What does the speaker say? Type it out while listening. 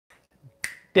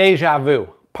Deja vu.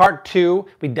 Part 2,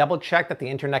 we double checked that the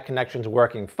internet connection's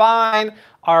working fine.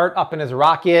 Art up in his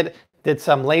rocket did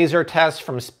some laser tests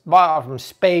from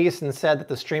space and said that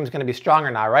the stream's going to be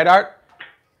stronger now, right, Art?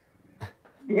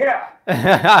 Yeah.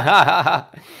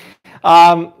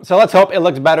 So let's hope it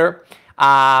looks better.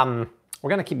 We're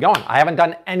going to keep going. I haven't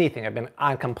done anything. I've been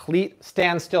on complete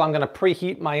standstill. I'm going to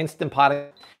preheat my Instant Pot.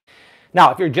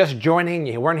 Now, if you're just joining,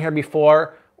 you weren't here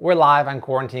before, we're live on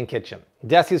Quarantine Kitchen.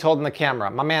 Desi's holding the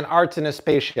camera. My man Art's in his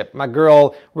spaceship. My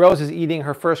girl Rose is eating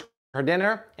her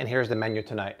dinner. And here's the menu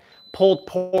tonight. Pulled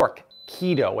pork,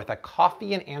 keto, with a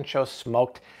coffee and ancho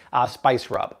smoked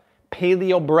spice rub.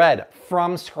 Paleo bread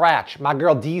from scratch. My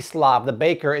girl D-Slav, the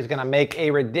baker, is gonna make a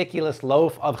ridiculous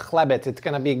loaf of chlebits. It's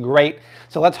gonna be great.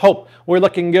 So let's hope we're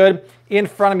looking good. In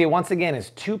front of me, once again, is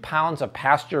 2 pounds of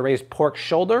pasture-raised pork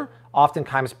shoulder,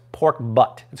 oftentimes pork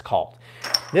butt, it's called.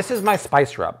 This is my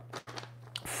spice rub.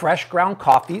 Fresh ground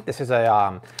coffee. This is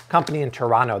a company in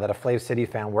Toronto that a Flav City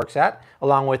fan works at,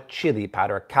 along with chili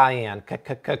powder, cayenne,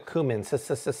 cumin,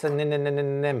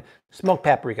 smoked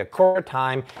paprika, quarter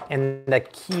thyme, and the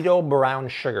keto brown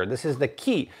sugar. This is the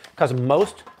key, because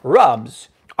most rubs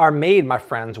are made, my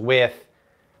friends, with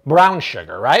brown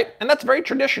sugar, right? And that's very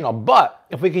traditional, but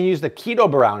if we can use the keto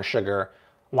brown sugar,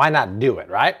 why not do it,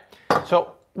 right?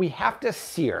 So we have to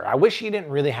sear. I wish you didn't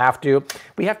really have to.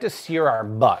 We have to sear our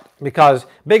butt because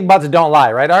big butts don't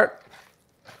lie, right, Art?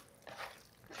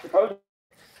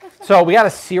 So we got to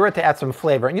sear it to add some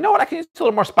flavor. And you know what? I can use a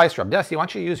little more spice rub. Desi, why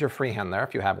don't you use your free hand there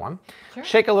if you have one? Sure.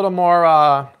 Shake a little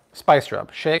more spice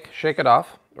rub. Shake it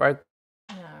off, right?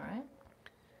 All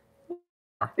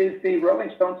right. Is the Rolling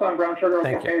Stone song Brown Sugar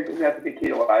okay? Or does it have to be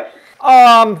ketoized?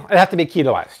 It has to be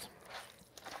ketoized.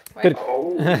 Good.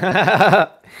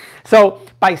 Oh. So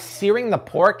by searing the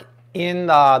pork in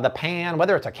the pan,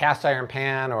 whether it's a cast iron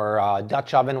pan or a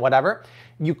Dutch oven, whatever,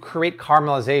 you create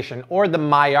caramelization or the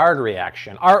Maillard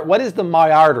reaction. Art, what is the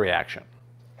Maillard reaction?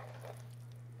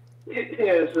 It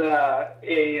is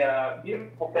a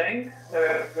beautiful thing.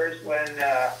 There's when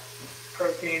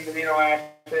proteins, amino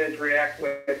acids react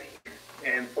with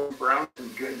and for brown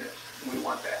food goodness. We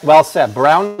want that. Well said.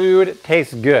 Brown food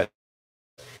tastes good.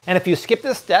 And if you skip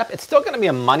this step, it's still going to be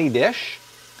a money dish,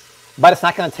 but it's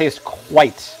not going to taste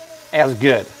quite as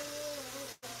good.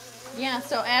 Yeah,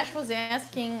 so Ash was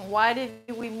asking, why did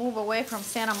we move away from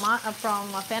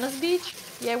Venice Beach?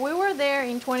 Yeah, we were there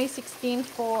in 2016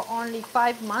 for only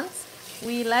 5 months.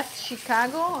 We left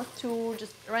Chicago to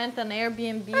just rent an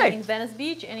Airbnb in Venice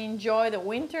Beach and enjoy the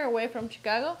winter away from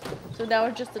Chicago. So that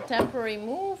was just a temporary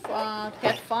move to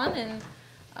have fun and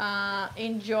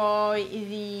enjoy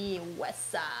the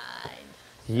west side.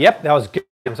 Yep, that was good.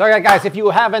 So guys, if you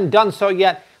haven't done so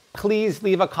yet, please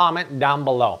leave a comment down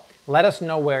below. Let us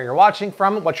know where you're watching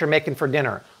from, what you're making for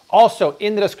dinner. Also,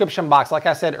 in the description box, like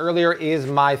I said earlier, is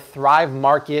my Thrive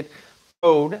Market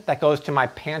code that goes to my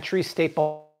pantry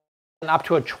staple and up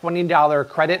to a $20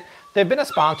 credit. They've been a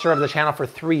sponsor of the channel for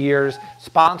 3 years.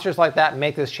 Sponsors like that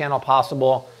make this channel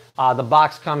possible. The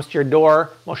box comes to your door.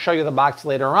 We'll show you the box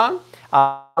later on.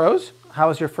 Rose,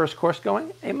 how is your first course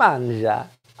going? Hey, mangia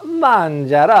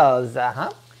Rosa,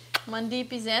 huh?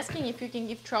 Mandeep is asking if you can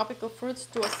give tropical fruits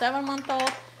to a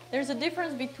 7-month-old. There's a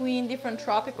difference between different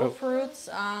tropical fruits.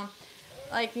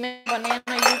 Like banana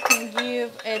you can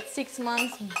give at 6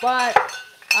 months, but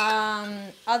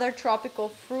other tropical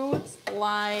fruits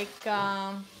like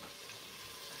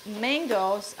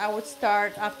mangoes, I would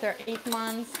start after 8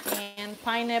 months, and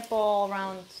pineapple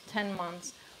around 10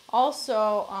 months.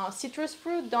 Also, citrus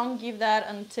fruit, don't give that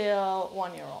until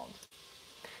 1-year-old.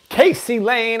 Casey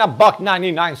Lane, a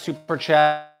 $1.99 super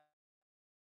chat.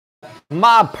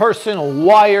 My person,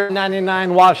 Wire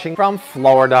 99 watching from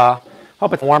Florida.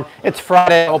 Hope it's warm. It's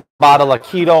Friday. A bottle of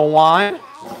keto wine.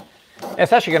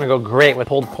 It's actually going to go great with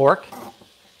pulled pork.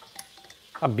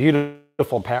 A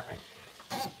beautiful pairing.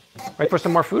 Ready for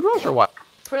some more food, Rose, or what?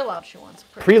 Preload, she wants.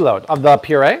 Preload of the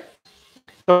puree.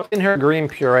 So in her green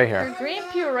puree here. Her green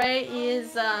puree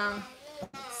is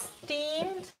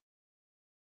steamed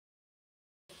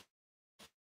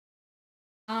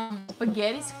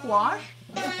spaghetti squash.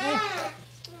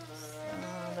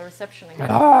 The reception again.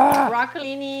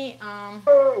 Broccolini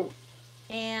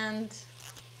and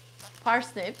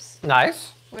parsnips.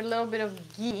 Nice. With a little bit of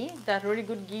ghee, that really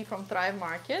good ghee from Thrive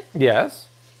Market. Yes.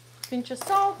 Pinch of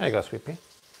salt. There you go, sweet pea.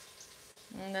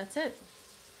 And that's it.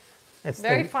 It's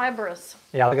very fibrous.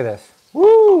 Yeah, look at this.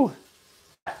 Woo!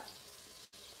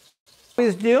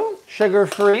 Always do,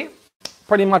 sugar-free,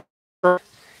 pretty much.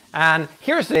 And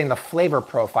here's the flavor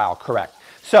profile correct.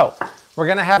 So we're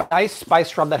gonna have a nice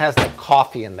spice rub that has the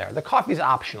coffee in there. The coffee's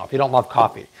optional if you don't love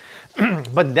coffee.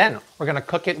 But then we're gonna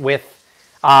cook it with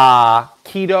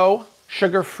keto,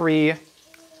 sugar-free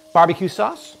barbecue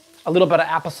sauce, a little bit of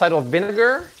apple cider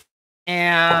vinegar,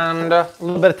 and a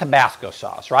little bit of Tabasco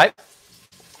sauce, right?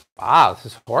 Wow, this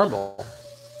is horrible.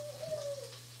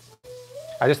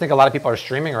 I just think a lot of people are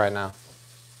streaming right now.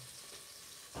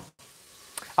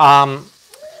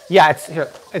 Yeah, it's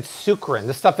Sucrin.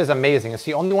 This stuff is amazing. It's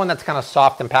the only one that's kind of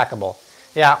soft and packable.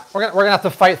 Yeah, we're gonna have to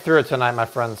fight through it tonight, my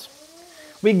friends.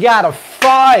 We gotta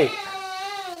fight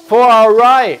for our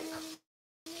right.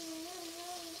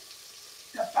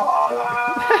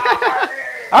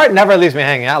 All right, never leaves me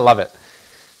hanging. I love it.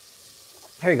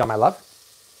 Here you go, my love.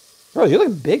 Rose, you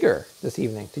look bigger this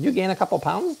evening. Did you gain a couple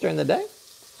pounds during the day?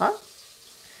 Huh?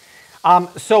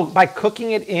 So by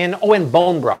cooking it in, in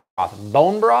bone broth.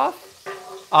 Bone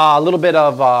broth, a little bit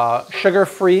of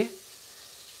sugar-free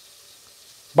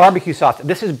barbecue sauce.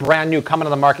 This is brand new, coming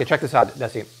on the market. Check this out,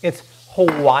 Desi. It's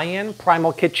Hawaiian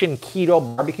Primal Kitchen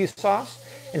Keto Barbecue Sauce.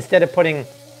 Instead of putting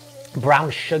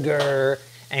brown sugar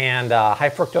and high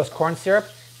fructose corn syrup,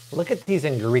 look at these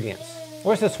ingredients.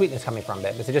 Where's the sweetness coming from,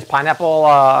 babe? Is it just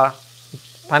pineapple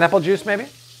juice, maybe?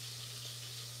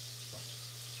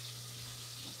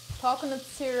 Coconut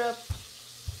syrup.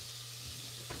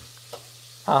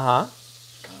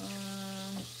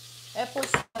 Apple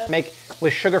cider. Make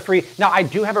with sugar-free. Now, I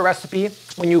do have a recipe.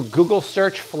 When you Google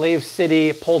search Flav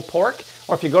City pulled pork,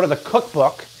 or if you go to the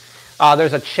cookbook,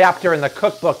 there's a chapter in the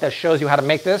cookbook that shows you how to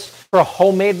make this for a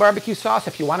homemade barbecue sauce.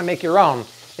 If you want to make your own,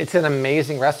 it's an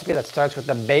amazing recipe that starts with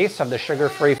the base of the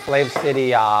sugar-free Flav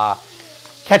City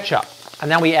ketchup. And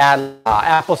then we add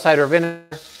apple cider vinegar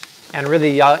and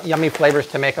really yummy flavors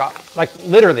to make, like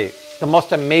literally the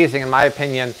most amazing, in my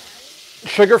opinion,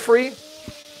 sugar-free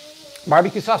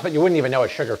barbecue sauce, but you wouldn't even know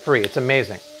it's sugar-free. It's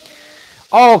amazing.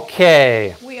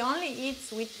 Okay. We only eat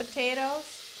sweet potatoes.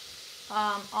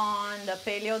 On the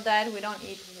paleo diet, we don't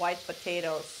eat white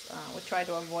potatoes. We try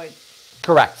to avoid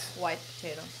Correct. white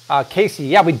potatoes. Casey,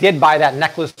 yeah, we did buy that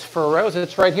necklace for Rose.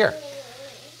 It's right here.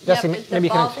 Jesse, Yep, it's maybe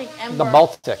the you Baltic can. Ember. The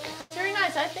Baltic. It's very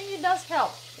nice. I think it does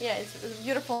help. Yeah, it's a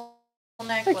beautiful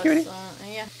necklace. cutie.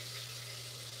 Yeah.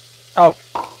 Oh,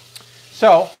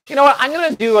 so you know what? I'm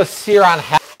gonna do a sear on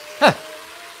half.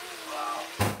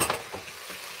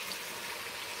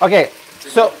 Okay,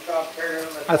 so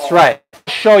that's right.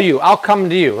 I'll show you. I'll come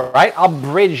to you, right? I'll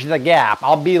bridge the gap.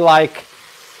 I'll be like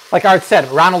Art said,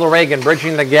 Ronald Reagan,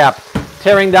 bridging the gap,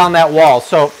 tearing down that wall.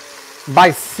 So by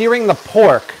searing the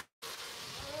pork,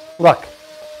 look.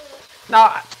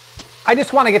 Now, I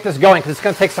just want to get this going because it's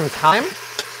going to take some time.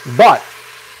 But,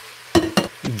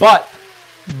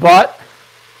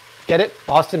 get it?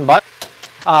 Boston butt.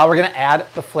 We're going to add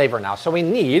the flavor now. So we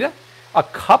need a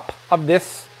cup of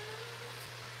this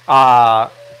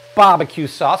barbecue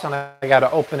sauce, and I got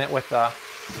to open it with a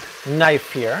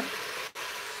knife here.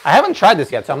 I haven't tried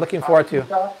this yet, so I'm looking forward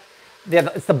to. Yeah,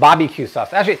 it's the barbecue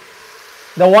sauce. Actually,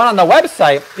 the one on the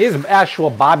website is actual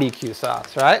barbecue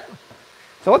sauce, right?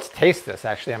 So let's taste this.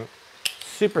 Actually, I'm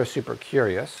super, super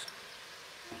curious.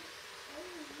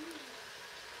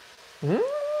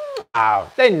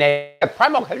 Wow, they nailed it.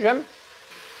 Primal Kitchen.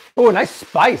 Ooh, nice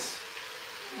spice.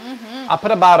 I'll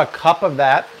put about a cup of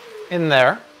that in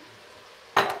there.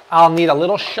 I'll need a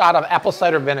little shot of apple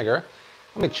cider vinegar.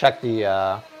 Let me check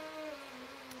the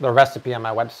recipe on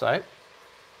my website.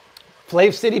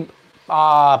 Flav City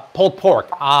pulled pork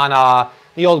on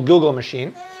the old Google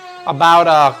machine.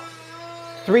 About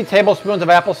 3 tablespoons of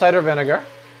apple cider vinegar.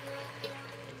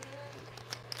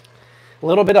 A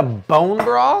little bit of bone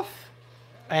broth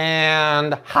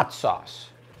and hot sauce.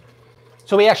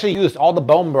 So we actually used all the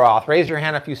bone broth. Raise your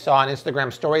hand if you saw on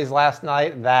Instagram stories last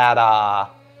night that I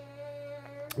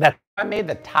made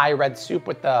the Thai red soup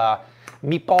with the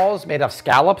meatballs made of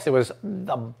scallops. It was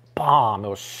the bomb. It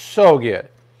was so good.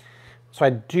 So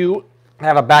I do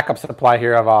have a backup supply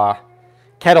here of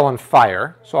Kettle and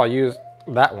Fire. So I'll use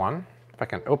that one if I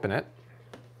can open it.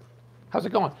 How's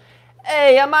it going?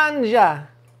 Hey, Amanja,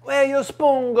 where your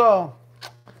spoon go?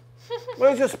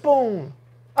 Where's your spoon?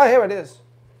 Oh, here it is.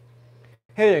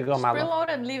 Here you go, my love.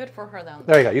 Preload and leave it for her then.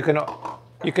 There you go.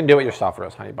 You can do it yourself,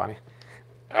 Rose, honey bunny.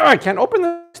 Oh, I can't open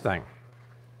this thing.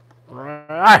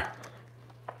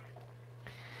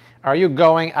 Are you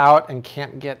going out and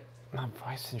can't get my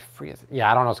voice and free?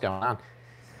 Yeah, I don't know what's going on.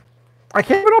 I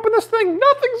can't even open this thing.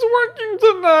 Nothing's working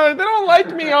tonight. They don't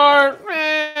like me, Art.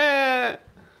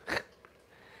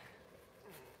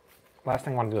 Last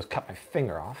thing I want to do is cut my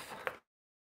finger off.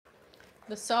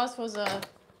 The sauce was a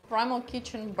Primal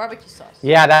Kitchen barbecue sauce.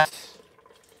 Yeah, that's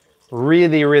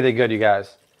really, really good, you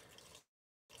guys.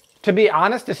 To be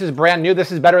honest, this is brand new.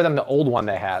 This is better than the old one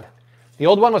they had. The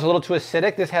old one was a little too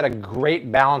acidic. This had a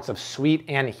great balance of sweet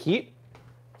and heat.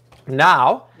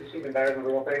 Now, It's even better than the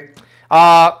whole thing.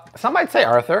 some might say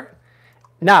Arthur.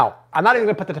 Now, I'm not even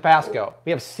going to put the Tabasco.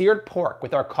 We have seared pork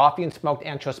with our coffee and smoked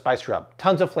ancho spice rub.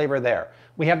 Tons of flavor there.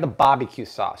 We have the barbecue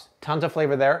sauce. Tons of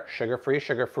flavor there. Sugar-free,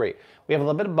 sugar-free. We have a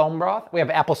little bit of bone broth. We have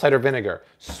apple cider vinegar.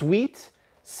 Sweet,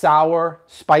 sour,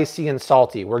 spicy, and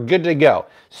salty. We're good to go.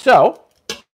 So,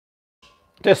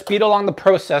 to speed along the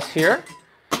process here,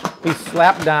 we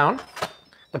slap down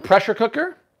the pressure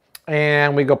cooker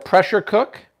and we go pressure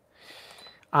cook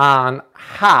on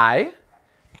high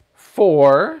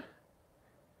for,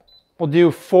 we'll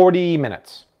do 40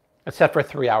 minutes. It's set for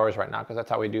 3 hours right now because that's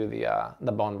how we do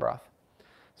the bone broth.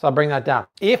 So I'll bring that down.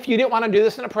 If you didn't want to do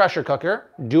this in a pressure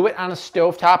cooker, do it on a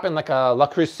stovetop in like a Le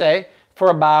Creuset for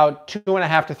about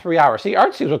 2.5 to 3 hours. See,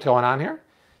 Art sees what's going on here.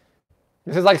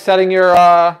 This is like setting your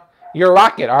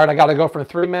rocket. Art, I got to go from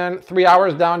 3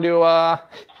 hours down to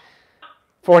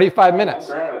 45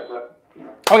 minutes.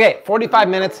 Okay, 45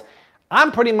 minutes.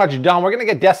 I'm pretty much done. We're gonna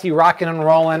get Desi rocking and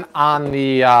rolling on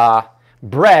the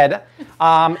bread.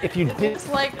 If you did, It's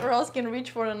like Rose can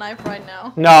reach for the knife right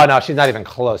now. no, she's not even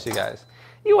close, you guys.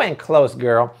 You ain't close,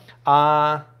 girl.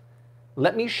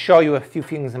 Let me show you a few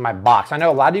things in my box. I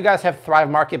know a lot of you guys have Thrive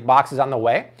Market boxes on the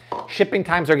way. Shipping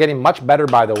times are getting much better,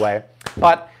 by the way.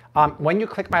 But when you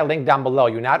click my link down below,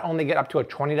 you not only get up to a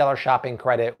 $20 shopping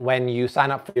credit when you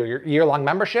sign up for your year-long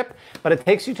membership, but it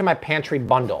takes you to my pantry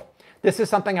bundle. This is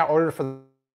something I ordered for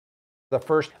the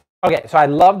first. Okay, so I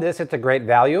love this. It's a great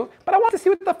value, but I want to see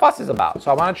what the fuss is about.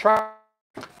 So I want to try.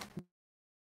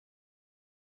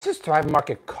 This is Thrive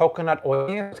Market coconut oil.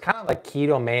 It's kind of like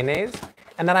keto mayonnaise.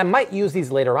 And then I might use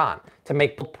these later on to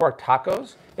make pork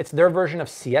tacos. It's their version of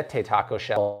Siete taco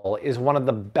shell. Is one of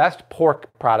the best pork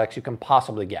products you can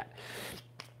possibly get.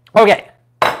 Okay,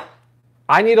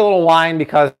 I need a little wine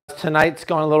because tonight's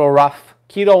going a little rough.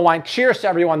 Keto wine. Cheers to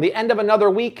everyone. The end of another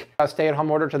week. Stay-at-home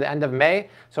order to the end of May.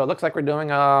 So it looks like we're doing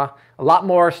a lot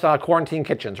more quarantine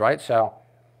kitchens, right? So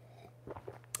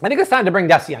I think it's time to bring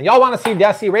Desi on. Y'all want to see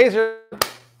Desi? Raise your...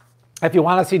 If you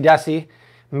want to see Desi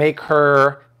make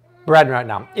her bread right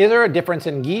now. Is there a difference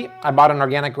in ghee? I bought an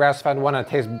organic grass-fed one and it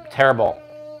tastes terrible.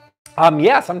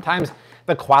 Yeah, sometimes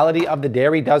the quality of the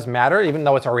dairy does matter, even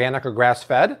though it's organic or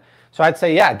grass-fed. So I'd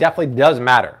say, yeah, it definitely does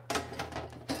matter.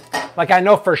 Like I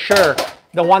know for sure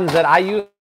the ones that I use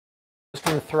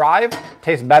from Thrive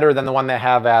taste better than the one they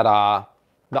have at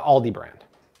the Aldi brand.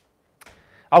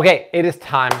 Okay, it is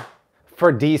time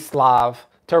for D-Slav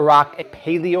to rock a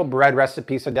paleo bread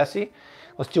recipe. So Desi,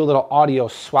 let's do a little audio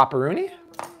swapperoonie.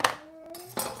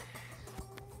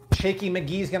 Shaky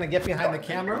McGee's gonna get behind the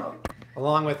camera,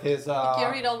 along with his... You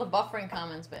can read all the buffering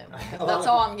comments, babe. That's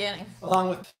all I'm getting. Along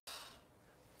with...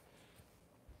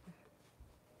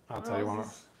 I'll tell you one more.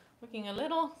 Looking a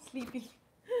little sleepy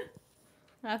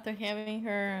after having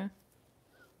her...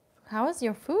 How is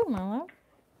your food, my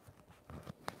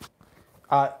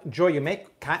love? Joy, you make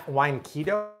wine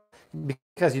keto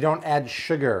because you don't add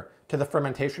sugar to the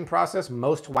fermentation process.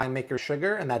 Most winemakers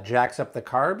sugar, and that jacks up the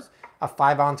carbs. A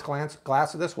 5-ounce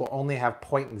glass of this will only have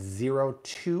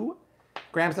 0.02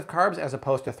 grams of carbs as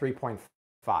opposed to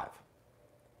 3.5.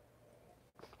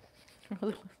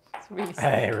 It's really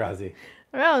Hey, Rosie.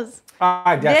 Rose,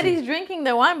 Desi. Daddy's drinking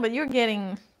the wine, but you're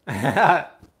getting...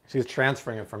 She's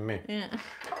transferring it from me. Yeah.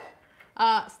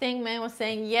 Stingman was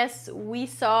saying, yes, we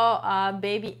saw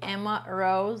baby Emma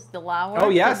Rose DeLauer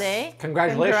today.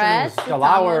 Congratulations, Congrats to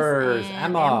DeLauers, Thomas and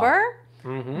Emma. Amber.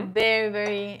 Mm-hmm. Very,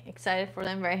 very excited for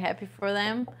them, very happy for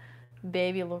them.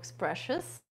 Baby looks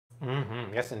precious.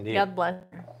 Mm-hmm. Yes, indeed. God bless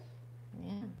her.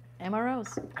 Yeah. Emma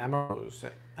Rose. Emma Rose.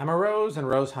 Emma Rose and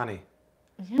Rose Honey.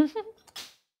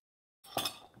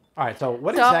 All right, so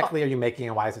what exactly are you making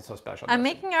and why is it so special? I'm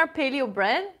making our paleo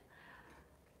bread.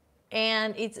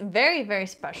 And it's very, very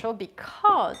special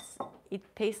because it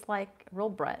tastes like real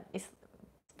bread. It's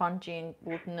spongy and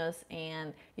glutinous,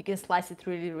 and you can slice it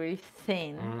really, really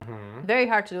thin. Mm-hmm. Very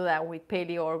hard to do that with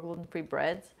paleo or gluten-free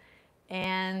breads.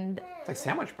 And it's like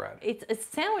sandwich bread. It's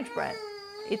sandwich bread.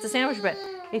 It's a sandwich bread.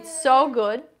 It's so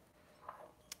good,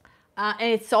 and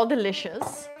it's so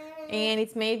delicious. And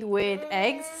it's made with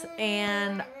eggs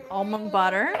and almond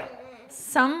butter,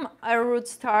 some arrowroot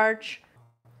starch.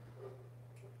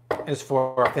 Is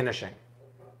for finishing.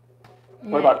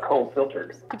 What about cold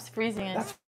filtered? Keeps freezing it.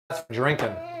 That's for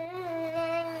drinking.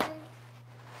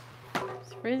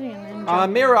 It's freezing and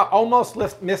then Mira almost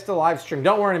missed the live stream.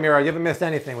 Don't worry, Mira, you haven't missed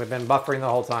anything. We've been buffering the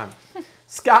whole time.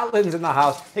 Scotland's in the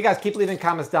house. Hey guys, keep leaving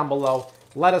comments down below.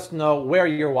 Let us know where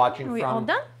you're watching from. Are we all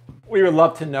done? We would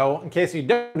love to know. In case you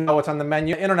don't know what's on the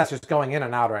menu, the internet's just going in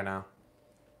and out right now.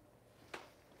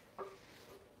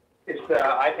 Is the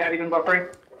iPad even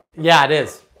buffering? Yeah, it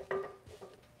is.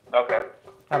 Okay.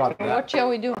 How about that? What shall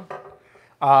we do?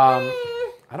 I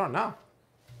don't know.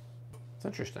 It's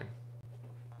interesting.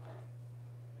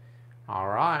 All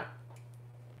right.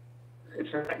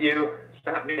 It's not you. It's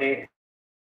not me.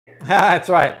 That's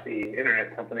right. It's the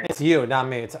internet company. It's you, not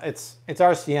me. It's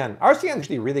RCN. RCN is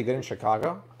actually really good in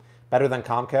Chicago, better than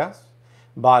Comcast.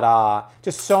 But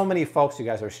just so many folks, you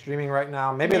guys are streaming right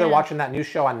now. Maybe they're watching that new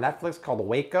show on Netflix called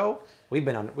Waco. We've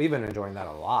been enjoying that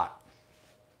a lot.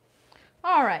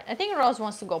 All right, I think Rose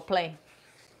wants to go play.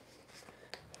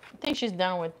 I think she's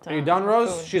done with. Are you done,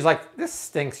 Rose? food. She's like, this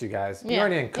stinks, you guys. Yeah. You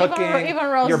aren't even cooking. Even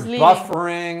Rose You're is leaving.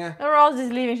 buffering. Rose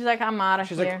is leaving. She's like, I'm out of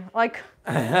She's here. Like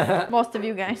most of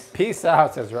you guys. Peace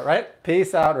out, says right?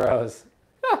 Peace out, Rose.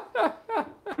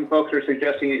 Some folks are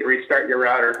suggesting you restart your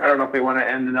router. I don't know if we want to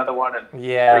end another one and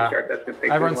Yeah. restart. That's going to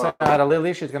take Everyone too said long. hi to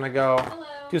Lily. She's going to go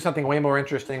do something way more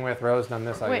interesting with Rose than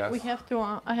this, I Wait, guess. we have to.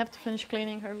 I have to finish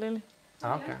cleaning her, Lily.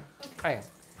 Okay. Hey,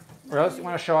 Rose, you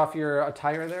want to show off your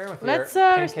attire there? With Let's your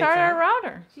pancakes restart on our it?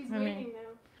 router. She's I mean, waiting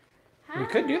now. We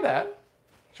could do that.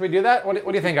 Should we do that? What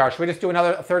do you think, Ar? Should we just do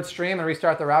a third stream and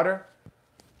restart the router?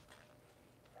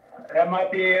 That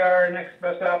might be our next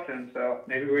best option, so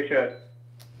maybe we should.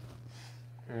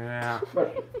 Yeah.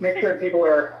 Let's make sure people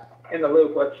are in the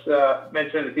loop. Let's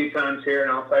mention it a few times here,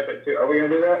 and I'll type it too. Are we going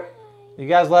to do that? You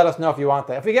guys let us know if you want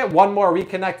that. If we get one more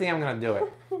reconnecting, I'm going to do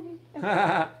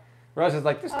it. Rose is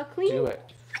like, just I'll clean. do it.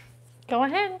 go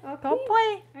ahead. Okay. Go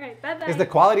play. All right, bye bye. Is the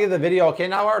quality of the video okay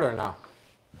now, Art, or no?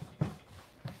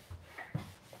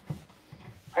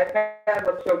 iPad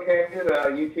looks okay.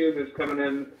 YouTube is coming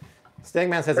in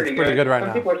Stingman says pretty it's pretty good right Some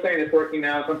now. people are saying it's working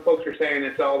now. Some folks are saying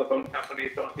it's all the phone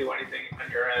companies don't do anything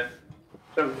on your end.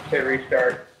 Some say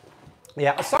restart.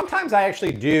 Yeah, sometimes I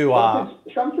actually do.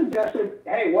 Some suggested,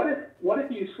 hey, what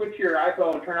if you switch your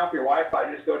iPhone and turn off your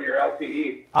Wi-Fi, just go to your LTE?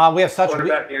 We have What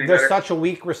about any there's better? such a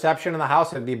weak reception in the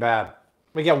house, it'd be bad.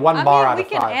 We get one I bar mean, out we of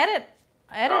can 5. edit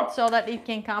Oh. so that it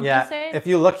can Yeah, compensate. if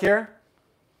you look here,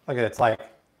 look at it,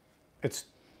 it's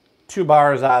 2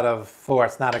 bars out of 4.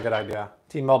 It's not a good idea.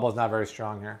 T-Mobile is not very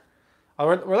strong here. Oh,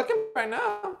 we're looking right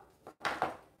now.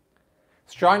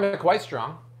 Strong, but quite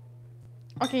strong.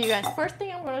 Okay, you guys. First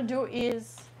thing I'm gonna do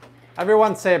is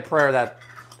Everyone say a prayer that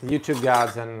the YouTube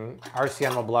gods and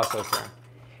RCN will bless us here.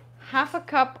 half a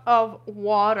cup of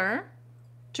water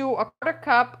to a quarter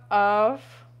cup of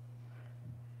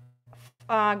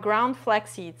ground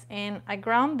flax seeds, and I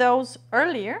ground those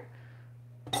earlier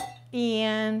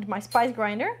in my spice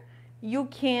grinder. You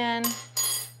can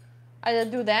either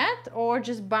do that or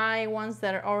just buy ones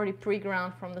that are already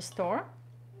pre-ground from the store.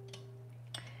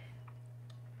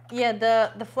 Yeah,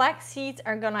 the flax seeds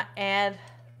are gonna add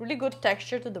really good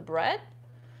texture to the bread,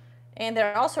 and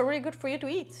they're also really good for you to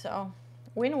eat, so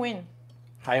win-win.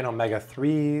 High in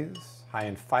omega-3s, high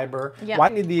in fiber. Yeah. Why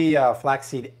do you need the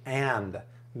flaxseed and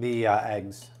the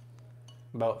eggs?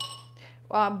 Both.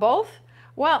 Both?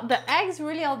 Well, the eggs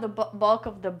really are the bulk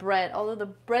of the bread, although the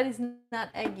bread is not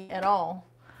eggy at all.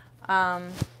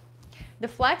 The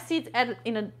flax seeds add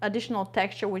an additional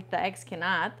texture which the eggs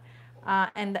cannot,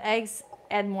 and the eggs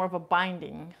add more of a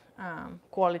binding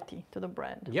quality to the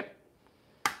bread. Yep.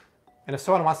 And if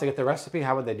someone wants to get the recipe,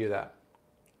 how would they do that?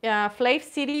 Flav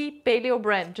City Paleo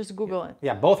Bread, just Google it.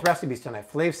 Yeah, both recipes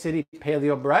tonight. Flav City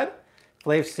Paleo Bread,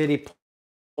 Flav City,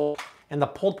 and the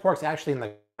pulled pork's actually in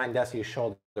the Desi's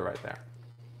shoulder right there.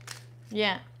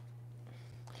 Yeah.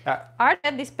 Uh, Art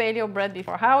had this paleo bread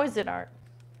before. How is it, Art?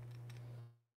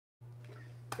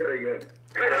 Very good.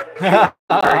 Very good.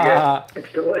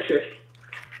 It's delicious.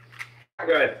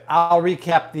 Good. I'll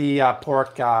recap the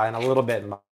pork in a little bit,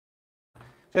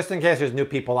 just in case there's new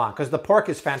people on, because the pork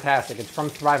is fantastic. It's from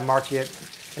Thrive Market.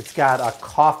 It's got a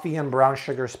coffee and brown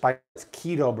sugar spice,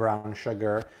 keto brown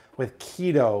sugar with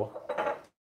keto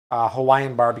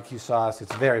Hawaiian barbecue sauce.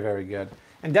 It's very, very good.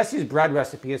 And Desi's bread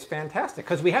recipe is fantastic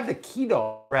because we have the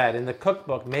keto bread in the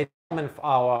cookbook made from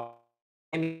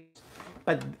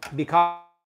but because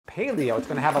paleo, it's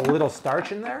going to have a little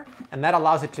starch in there, and that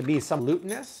allows it to be some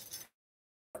glutinous.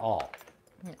 All.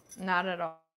 Not at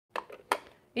all.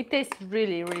 It tastes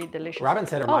really, really delicious. Robin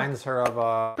said it reminds her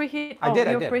of. Preheat. I did.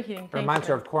 You're I did. preheating. It reminds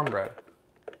her of cornbread.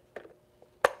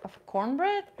 Of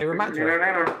cornbread? It reminds her.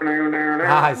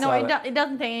 I I No, saw it, that. it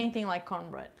doesn't taste anything like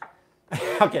cornbread.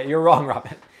 Okay, you're wrong,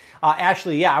 Robin.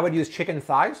 Ashley, yeah, I would use chicken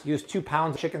thighs. Use 2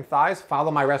 pounds of chicken thighs.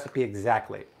 Follow my recipe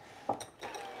exactly.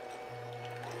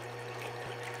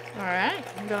 All right,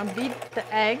 I'm gonna beat the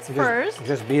eggs Just- first.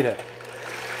 Just beat it.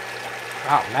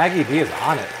 Wow, Maggie B is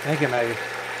on it. Thank you, Maggie.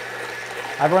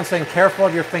 Everyone's saying careful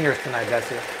of your fingers tonight,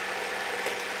 Desi.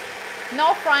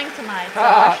 No frying tonight, so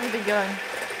that should be good.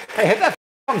 Hey, hit that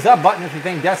thumbs up button if you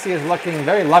think Desi is looking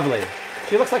very lovely.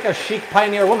 She looks like a chic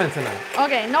pioneer woman tonight.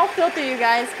 Okay, no filter, you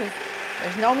guys, because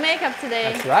there's no makeup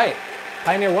today. That's right.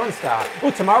 Pioneer woman style.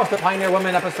 Ooh, tomorrow's the Pioneer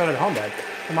Woman episode at home, babe.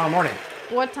 Tomorrow morning.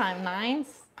 What time? 9?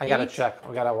 I gotta 8? check.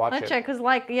 We gotta watch it. Let's check, because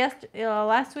like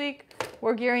last week,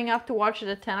 we're gearing up to watch it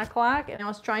at 10 o'clock, and I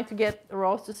was trying to get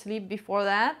Rose to sleep before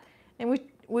that, and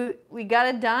we got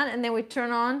it done, and then we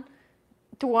turned on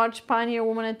to watch Pioneer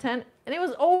Woman at 10, and it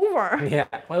was over. Yeah.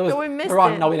 Well, it was So we missed the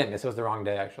wrong, it. No, we didn't miss. It was the wrong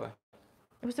day, actually.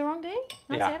 It was the wrong day?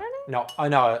 Not Yeah. Saturday? No. Oh,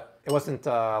 no. It wasn't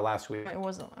last week. It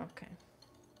wasn't. Okay.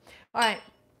 All right.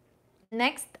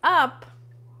 Next up,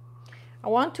 I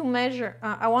want to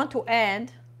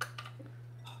add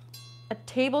a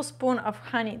tablespoon of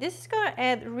honey. This is gonna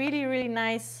add really, really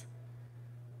nice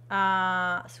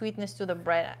sweetness to the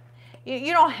bread.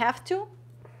 You don't have to.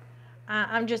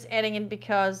 I'm just adding it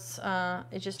because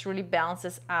it just really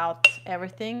balances out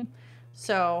everything.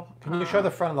 So. Can you show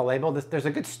the front of the label? There's a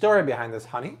good story behind this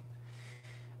honey.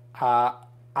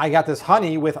 I got this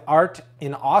honey with Art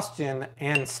in Austin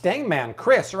and Stangman,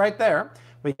 Chris, right there.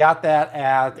 We got that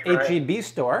at HEB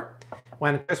store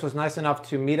when Chris was nice enough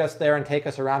to meet us there and take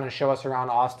us around and show us around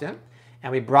Austin.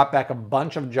 And we brought back a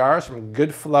bunch of jars from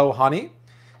Good Flow Honey.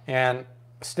 And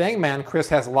Stangman, Chris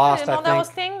has lost, I didn't know that was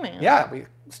Stangman. Yeah,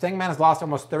 Stangman has lost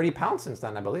almost 30 pounds since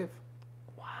then, I believe.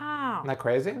 Wow. Isn't that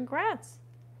crazy? Congrats.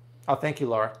 Oh, thank you,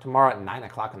 Laura. Tomorrow at 9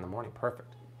 o'clock in the morning.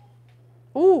 Perfect.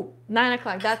 Ooh, 9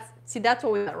 o'clock. That's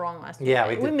what we got wrong last week. Yeah,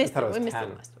 we did. We missed thought it. it was We missed 10.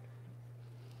 it last week.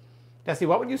 Desi,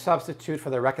 what would you substitute for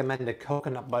the recommended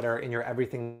coconut butter in your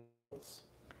everything?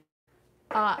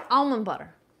 Almond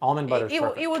butter. Almond butter is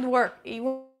perfect. It would work. It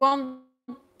won't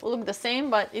look the same,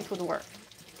 but it would work.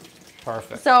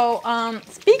 Perfect. So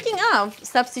speaking of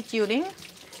substituting,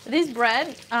 this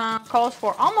bread calls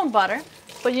for almond butter.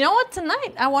 But you know what?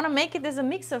 Tonight I want to make it as a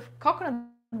mix of coconut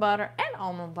butter and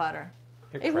almond butter.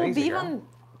 You're Will be crazy, girl. even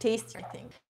tastier, I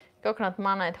think. Coconut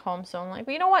manna at home, so I'm like,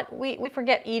 but you know what? We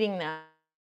forget eating now.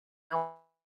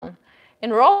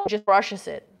 And Rose just brushes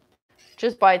it,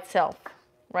 just by itself,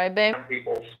 right, babe?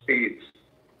 People's speeds.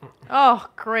 Oh,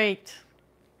 great.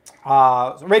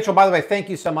 Rachel, by the way, thank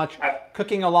you so much.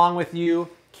 Cooking along with you.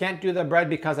 Can't do the bread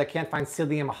because I can't find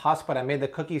psyllium husk, but I made the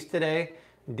cookies today.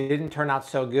 Didn't turn out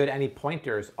so good. Any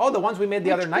pointers? Oh, the ones we made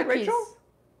the other night, cookies? Rachel?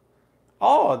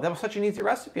 Oh, that was such an easy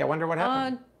recipe. I wonder what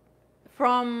happened.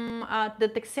 From the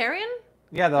Texarian?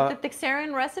 Yeah, The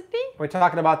Texarian recipe? we're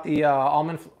talking about the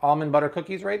almond butter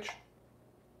cookies, Rach?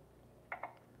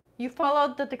 You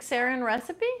followed the Texarian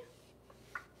recipe?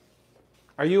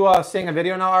 Are you seeing a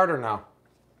video now, Art, or no?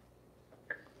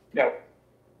 No.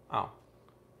 Oh.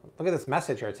 Look at this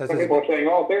message here. It says Some this, people are saying,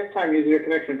 oh, FaceTime uses your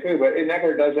connection too, but it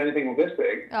never does anything this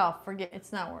big. Oh, forget.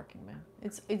 It's not working, man.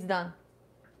 It's done.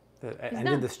 it done.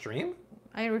 ended the stream?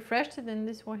 I refreshed it and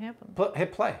this is what happened.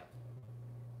 Hit play.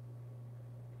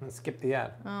 And skip the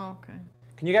ad. Oh, okay.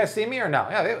 Can you guys see me or no?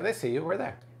 Yeah, they see you. We're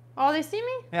there. Oh, they see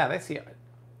me? Yeah, they see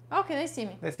Okay, they see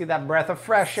me. They see that breath of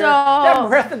fresh air. So- That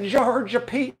breath of Georgia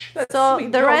peach. That So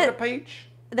sweet the Georgia peach.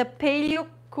 The paleo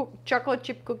chocolate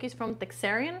chip cookies from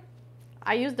Texarian.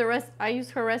 I used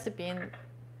her recipe and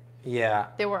Yeah.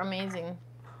 they were amazing.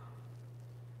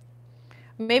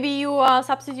 Maybe you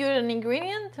substituted an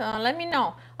ingredient. Let me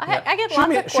know. I get lots of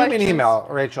questions. Shoot me an email,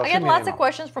 Rachel. I Shoot get me an lots of email.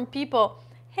 questions from people.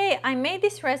 Hey, I made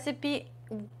this recipe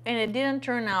and it didn't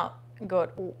turn out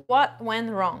good. What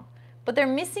went wrong? But they're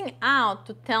missing out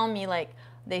to tell me like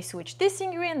they switched this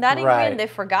ingredient, that ingredient, Right. they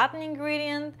forgot an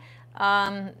ingredient,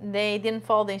 they didn't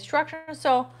follow the instructions.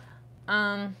 So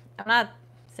I'm not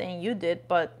saying you did,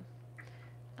 but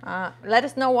let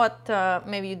us know what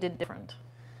maybe you did different.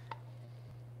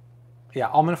 Yeah,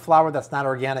 almond flour that's not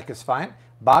organic is fine.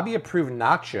 Bobby approved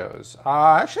nachos.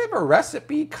 I actually have a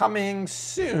recipe coming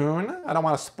soon. I don't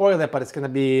want to spoil it, but it's going to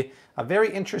be a very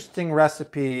interesting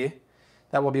recipe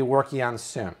that we'll be working on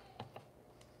soon.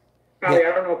 I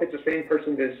don't know if it's the same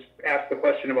person that's asked the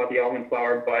question about the almond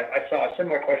flour, but I saw a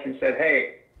similar question said,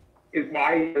 hey,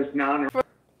 why is non...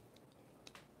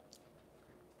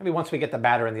 Maybe once we get the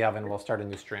batter in the oven, we'll start a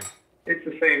new stream. It's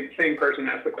the same person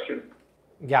asked the question.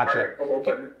 Gotcha. All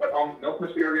right, but milk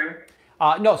must be organic?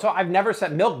 No, so I've never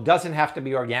said milk doesn't have to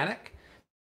be organic,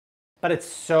 but it's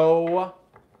so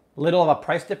little of a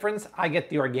price difference, I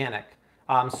get the organic.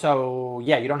 So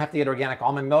yeah, you don't have to get organic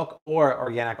almond milk or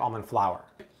organic almond flour.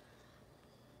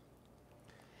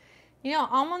 You know,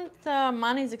 almond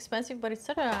manna is expensive, but it's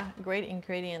such a great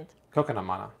ingredient. Coconut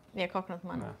manna. Yeah, coconut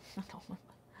manna. Not almond.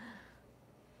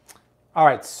 All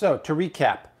right, so to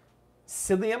recap,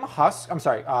 psyllium husk, I'm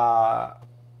sorry,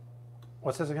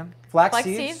 what's this again? Flax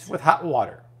seeds seeds. with hot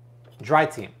water, dry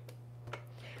team.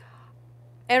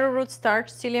 arrowroot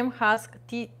starch, psyllium husk,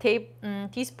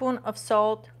 teaspoon of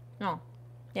salt. No,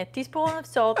 yeah, teaspoon of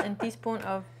salt and teaspoon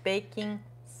of baking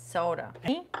soda.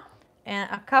 And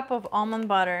a cup of almond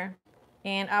butter.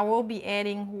 And I will be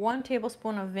adding 1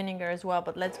 tablespoon of vinegar as well,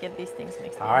 but let's get these things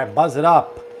mixed up. All right, buzz it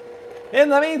up. In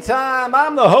the meantime,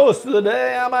 I'm the host of the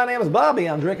day. My name is Bobby.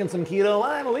 I'm drinking some keto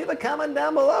wine. Leave a comment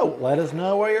down below. Let us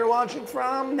know where you're watching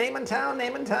from. Name and town,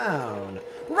 name and town.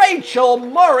 Rachel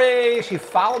Murray. She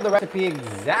followed the recipe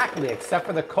exactly, except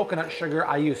for the coconut sugar.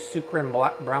 I use sucre and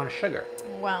brown sugar.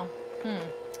 Well,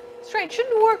 strange.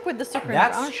 Shouldn't work with the sucre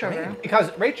and brown sugar. Because,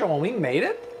 Rachel, when we made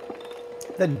it,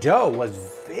 the dough was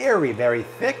very, very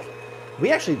thick.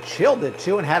 We actually chilled it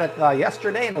too and had it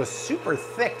yesterday, and it was super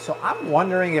thick. So I'm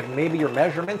wondering if maybe your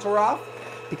measurements were off,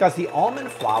 because the almond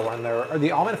flour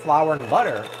and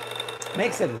butter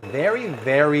makes it very,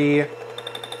 very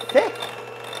thick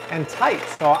and tight.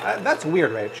 So that's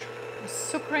weird, Rach.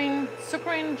 Sucre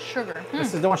and sugar.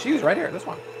 This is the one she used right here. This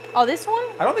one. Oh, this one?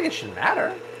 I don't think it should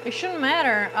matter. It shouldn't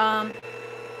matter.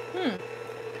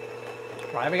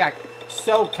 Right, we got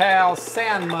SoCal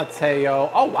San Mateo.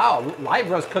 Oh wow,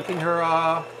 Livra's cooking her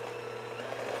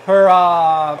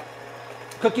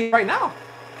cookie right now.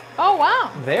 Oh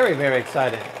wow. Very, very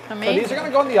exciting. Amazing. So these are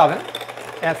gonna go in the oven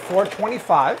at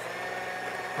 425.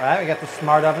 All right, we got the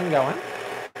smart oven going.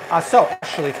 So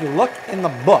actually, if you look in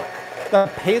the book,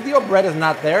 the paleo bread is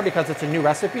not there because it's a new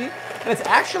recipe, and it's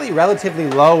actually relatively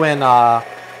low in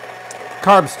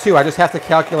carbs too. I just have to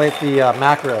calculate the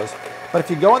macros. But if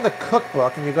you go in the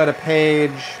cookbook and you go to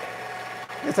page,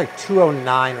 it's like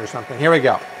 209 or something. Here we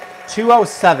go.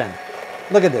 207.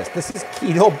 Look at this. This is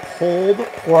keto pulled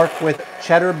pork with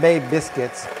cheddar bay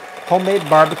biscuits, homemade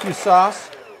barbecue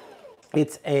sauce.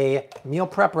 It's a meal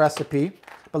prep recipe.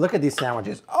 But look at these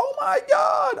sandwiches. Oh my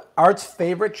God. Art's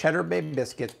favorite cheddar bay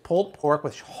biscuits, pulled pork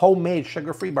with homemade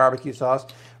sugar-free barbecue sauce,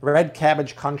 red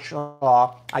cabbage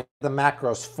slaw. I get the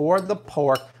macros for the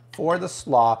pork, for the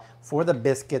slaw, for the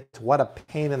biscuits. What a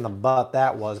pain in the butt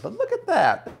that was. But look at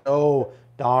that. Oh,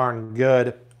 darn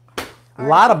good. A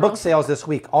lot of book sales this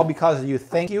week, all because of you.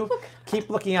 Thank you. Keep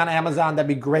looking on Amazon. That'd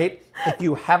be great. If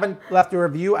you haven't left a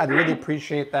review, I'd really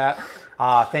appreciate that.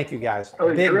 Thank you, guys. I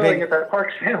was drilling at that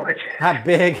pork sandwich.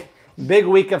 Big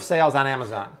week of sales on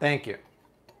Amazon. Thank you.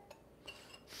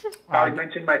 I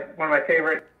mentioned one of my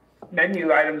favorite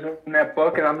menu items in that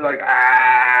book, and I'm like,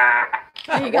 ah.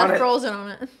 You got frozen on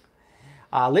it.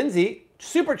 Lindsay,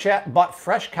 super chat, bought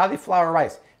fresh cauliflower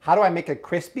rice. How do I make it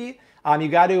crispy? You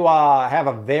got to have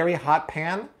a very hot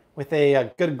pan with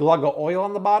a good glug of oil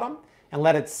on the bottom and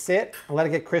let it sit and let it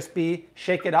get crispy.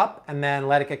 Shake it up and then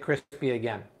let it get crispy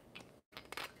again.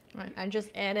 Right, I just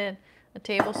added a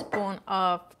tablespoon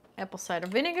of apple cider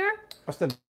vinegar. What's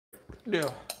the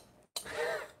deal?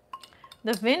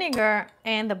 The vinegar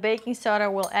and the baking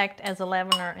soda will act as a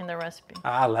leavener in the recipe.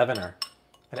 Leavener.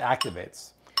 It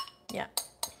activates. Yeah.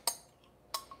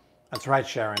 That's right,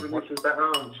 Sharon.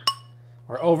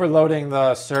 We're overloading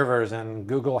the servers in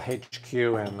Google HQ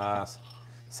in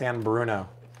San Bruno.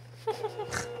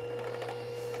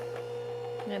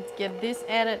 Let's get this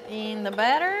added in the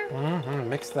batter.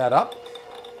 Mix that up.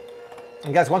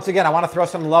 And guys, once again, I want to throw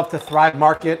some love to Thrive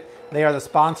Market. They are the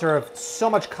sponsor of so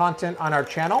much content on our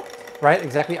channel, right?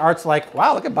 Exactly. Art's like,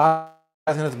 wow, look at Bob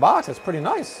in his box. That's pretty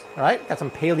nice, right? Got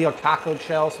some paleo taco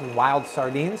shells, some wild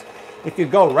sardines. If you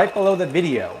go right below the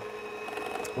video,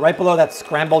 right below that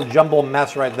scrambled jumble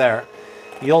mess right there,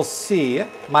 you'll see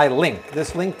my link.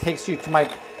 This link takes you to my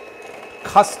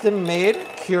custom-made,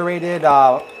 curated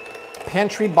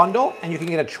pantry bundle, and you can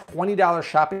get a $20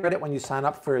 shopping credit when you sign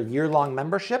up for a year-long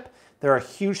membership. They're a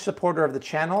huge supporter of the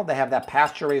channel. They have that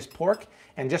pasture-raised pork.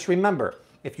 And just remember,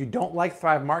 if you don't like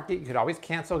Thrive Market, you could always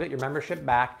cancel, get your membership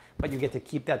back, but you get to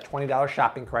keep that $20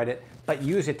 shopping credit, but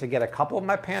use it to get a couple of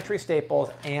my pantry staples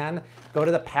and go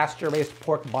to the pasture-raised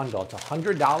pork bundle. It's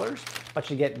 $100, but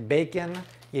you get bacon,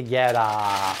 you get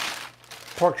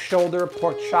pork shoulder,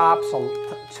 pork chops,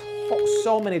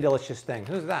 so many delicious things.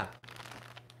 Who's that?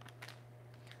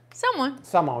 Someone.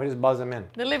 We just buzz them in.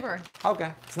 Delivery.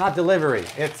 Okay. It's not delivery.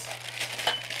 It's...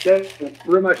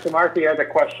 Ruma Samarthi has a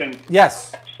question.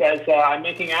 Yes. Says, I'm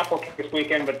making apple cake this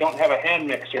weekend, but don't have a hand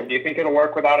mixer. Do you think it'll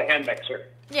work without a hand mixer?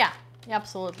 Yeah.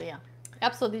 Absolutely, yeah.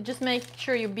 Absolutely. Just make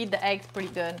sure you beat the eggs pretty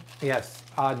good. Yes.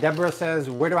 Deborah says,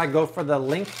 where do I go for the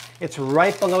link? It's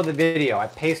right below the video. I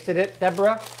pasted it,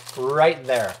 Deborah, right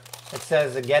there. It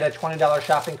says get a $20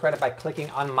 shopping credit by clicking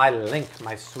on my link,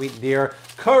 my sweet dear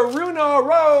Karuna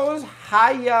Rose.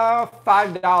 Hiya,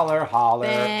 $5 holler.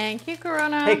 Thank you,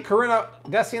 Karuna. Hey, Karuna,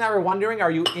 Desi and I were wondering, are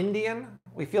you Indian?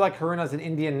 We feel like Karuna is an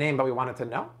Indian name, but we wanted to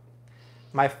know.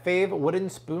 My fave wooden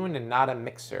spoon and not a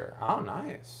mixer. Oh,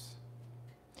 nice.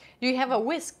 Do you have a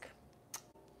whisk?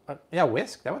 Yeah,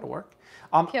 whisk. That would work.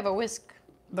 You have a whisk.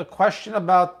 The question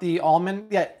about the almond,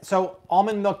 yeah, so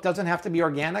almond milk doesn't have to be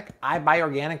organic. I buy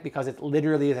organic because it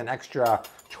literally is an extra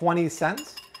 20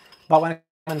 cents. But when it's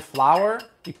almond flour,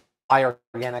 you can buy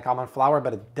organic almond flour,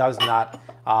 but it does not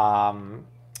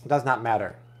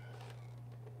matter.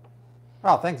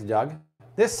 Oh, thanks, Doug.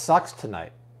 This sucks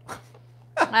tonight.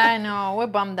 I know, we're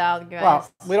bummed out,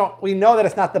 guys. Well, we know that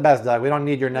it's not the best, Doug. We don't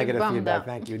need your negative feedback. Out.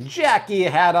 Thank you. Jackie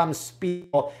Hadam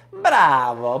Spiegel.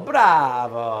 Bravo,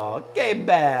 bravo. Que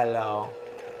bello.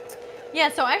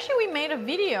 Yeah, so actually we made a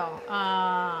video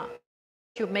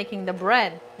to making the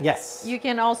bread. Yes. You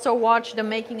can also watch the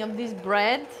making of this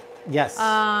bread. Yes.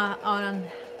 On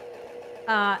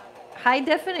high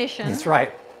definition. That's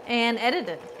right. And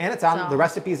edited. And it's on the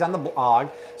recipe's on the blog.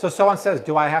 So someone says,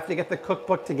 do I have to get the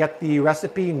cookbook to get the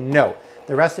recipe? No.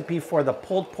 The recipe for the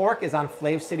pulled pork is on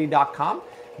flavcity.com.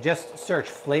 Just search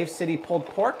Flav City pulled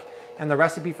pork, and the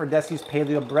recipe for Desi's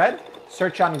paleo bread.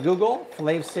 Search on Google,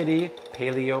 Flav City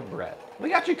paleo bread. We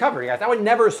got you covered, guys. I would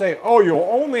never say, oh, you'll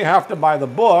only have to buy the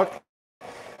book.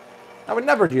 I would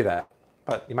never do that.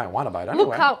 But you might want to buy it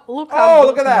anyway. Look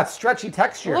at that stretchy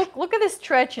texture. Look at the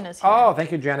stretchiness here. Oh,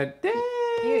 thank you, Janet.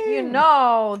 You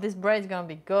know this bread is gonna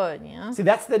be good, you know? See,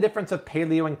 that's the difference of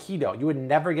paleo and keto. You would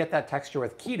never get that texture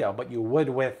with keto, but you would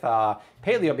with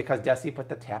paleo because Desi put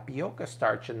the tapioca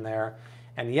starch in there.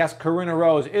 And yes, Karuna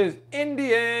Rose is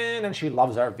Indian, and she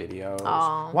loves our videos.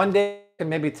 Aww. One day, I can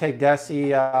maybe take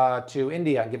Desi to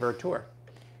India and give her a tour.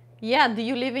 Yeah, do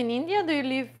you live in India? Do you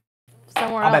live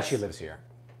somewhere I else? bet she lives here.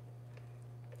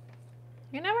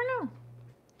 You never know.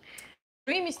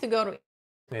 Dream is to go to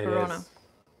Corona. Is.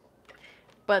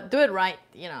 But do it right,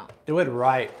 you know. Do it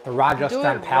right. The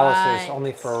Rajasthan Palaces,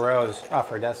 only for Rose. Oh,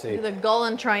 for Desi. Do the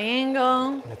Golden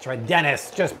Triangle. That's right.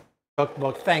 Dennis, just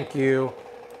cookbook. Thank you.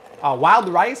 Wild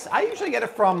rice, I usually get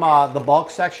it from the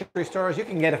bulk section stores. You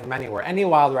can get it from anywhere. Any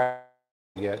wild rice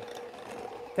is good.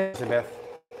 Thanks, Elizabeth.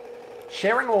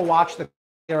 Sharon will watch the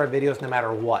videos no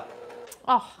matter what.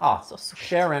 Oh, so sweet.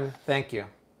 Sharon, thank you.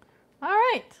 All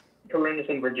right. Corinne's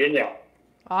in Virginia.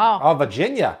 Oh,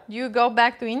 Virginia. You go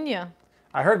back to India.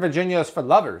 I heard Virginia is for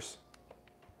lovers.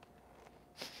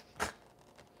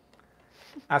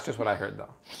 That's just what I heard,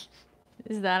 though.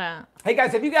 Is that a... Hey,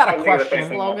 guys, if you got a question,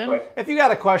 slogan? if you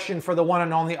got a question for the one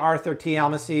and only Arthur T.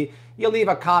 Almasy, you'll leave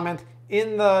a comment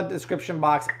in the description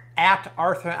box at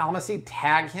Arthur Almasy.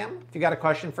 Tag him. If you got a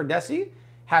question for Desi,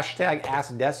 hashtag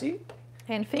Ask Desi.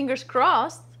 And fingers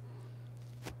crossed,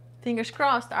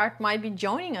 Art might be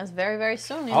joining us very, very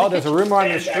soon. Oh, there's a rumor on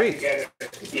the street. Yeah,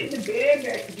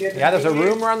 there's a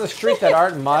rumor on the street that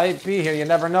Art might be here. You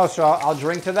never know, so I'll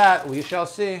drink to that. We shall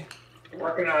see.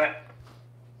 Working on it.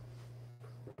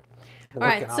 All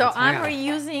right, so I'm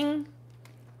reusing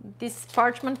this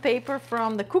parchment paper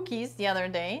from the cookies the other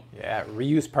day. Yeah,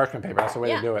 reuse parchment paper. That's the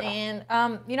way to do it. And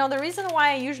you know, the reason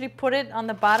why I usually put it on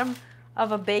the bottom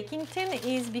of a baking tin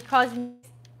is because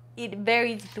it's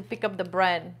very easy to pick up the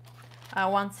bread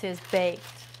once it's baked.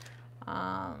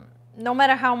 No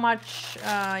matter how much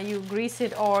you grease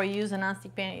it or use a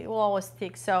nonstick pan, it will always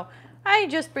stick. So I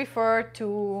just prefer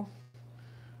to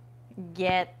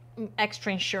get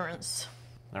extra insurance.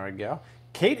 There we go.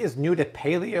 Kate is new to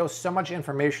paleo. So much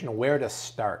information. Where to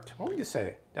start? What would you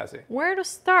say, Desi? Where to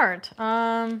start?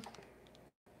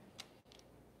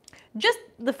 Just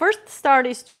the first start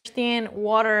is to understand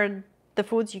what are the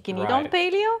foods you can eat on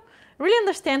paleo. Really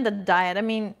understand the diet. I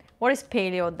mean, what is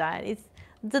paleo diet? It's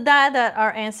the diet that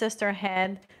our ancestors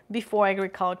had before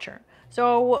agriculture.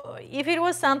 So if it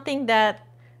was something that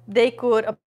they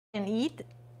could eat,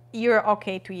 you're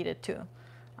okay to eat it too.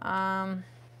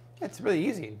 It's really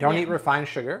easy. Don't eat refined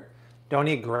sugar. Don't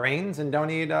eat grains, and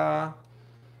don't eat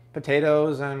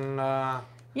potatoes and so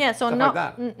stuff like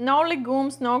that. No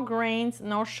legumes, no grains,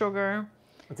 no sugar.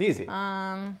 It's easy.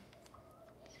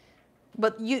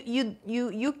 But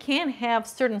you can have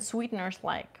certain sweeteners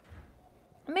like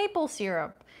maple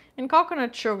syrup and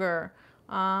coconut sugar,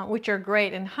 which are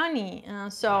great, and honey.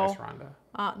 Nice,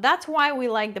 Rhonda. That's why we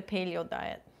like the paleo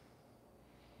diet.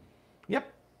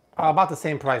 Yep. About the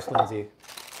same price, Lindsay.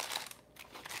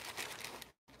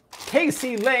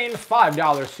 Casey Lane,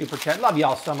 $5 super chat. Love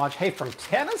y'all so much. Hey, from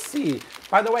Tennessee.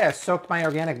 By the way, I soaked my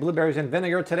organic blueberries in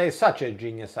vinegar today. Such a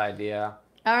genius idea.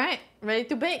 All right, ready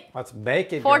to bake. Let's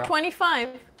bake it.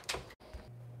 $4.25.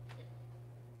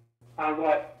 On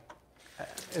what?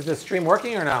 Is the stream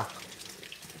working or no?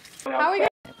 How are we going?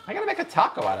 I gotta make a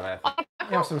taco out of it.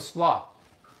 You know, some slaw.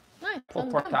 Nice. Pulled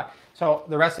sounds pork good. thigh. So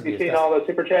the recipe You is seen this. all the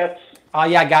super chats? Oh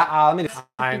yeah, let me.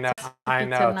 I know. I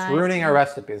know. It's nice. ruining our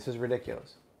recipe. This is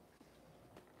ridiculous.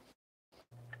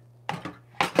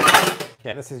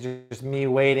 Yeah, this is just me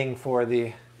waiting for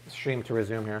the stream to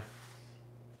resume here.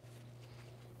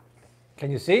 Can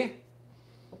you see?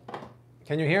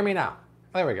 Can you hear me now?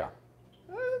 There we go.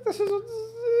 This is.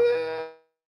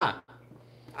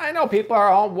 I know people are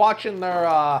all watching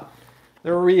their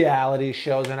reality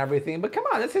shows and everything, but come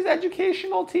on, this is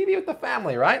educational TV with the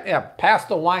family, right? Yeah, pass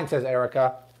the wine, says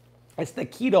Erica. It's the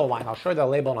keto wine. I'll show you the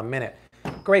label in a minute.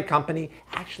 Great company.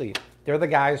 Actually, they're the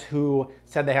guys who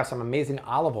said they have some amazing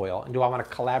olive oil, and do I want to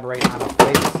collaborate on a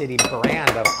Flavor City brand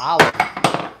of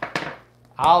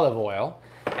olive oil?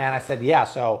 And I said, yeah,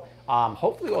 so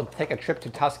hopefully we'll take a trip to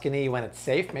Tuscany when it's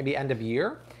safe, maybe end of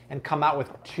year, and come out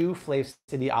with 2 Flavor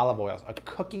City olive oils, a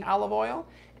cooking olive oil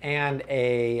and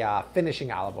a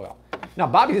finishing olive oil. Now,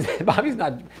 Bobby's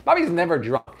never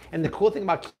drunk. And the cool thing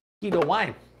about keto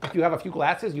wine, if you have a few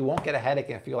glasses, you won't get a headache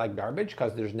and feel like garbage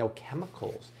because there's no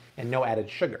chemicals and no added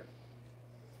sugar.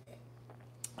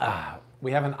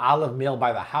 We have an olive meal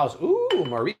by the house. Ooh,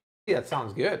 Marie, that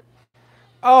sounds good.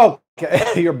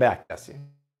 Okay, you're back, Jesse.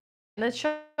 Let's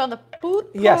show the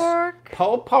pulled pork. Yes,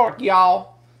 pulled pork,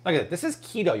 y'all. Look at it. This is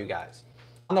keto, you guys.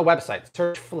 On the website,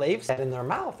 search Flav Set in their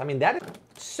mouth. I mean, that is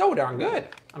so darn good.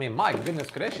 I mean, my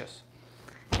goodness gracious.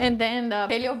 And then the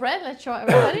paleo bread. Let's show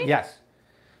everybody. Yes.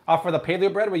 For the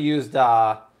paleo bread, we used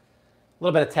a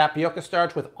little bit of tapioca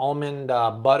starch with almond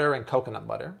butter and coconut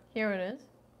butter. Here it is.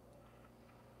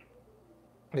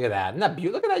 Look at that. Isn't that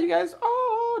beautiful? Look at that, you guys.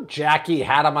 Oh, Jackie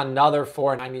had them another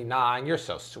 $4.99. You're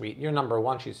so sweet. You're number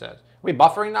one, she says. Are we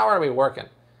buffering now or are we working?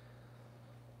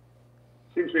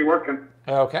 Seems to be working.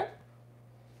 Okay.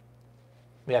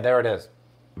 Yeah, there it is.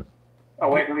 Oh,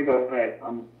 wait, let me go ahead.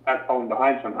 I'm falling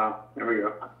behind somehow. There we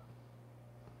go.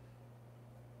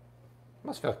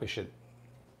 Must feel like we should.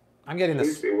 I'm getting this.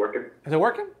 Seems to be working. Is it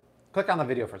working? Click on the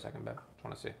video for a second, babe. I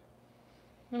want to see.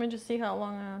 Let me just see how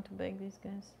long I have to bake these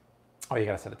guys. Oh, you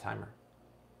got to set a timer.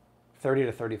 30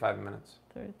 to 35 minutes.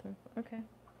 30. Okay.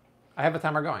 I have a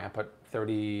timer going. I put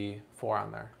 34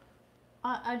 on there.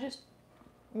 I just...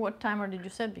 What timer did you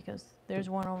set? Because there's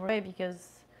one over there because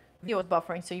it was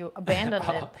buffering, so you abandoned it.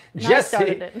 Now I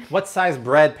started Jesse, it. what size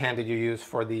bread pan did you use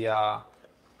for the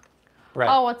bread?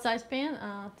 Oh, what size pan?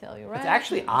 I'll tell you right. It's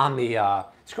actually on the,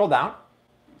 scroll down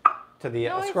to the,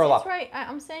 No, scroll it's up. right.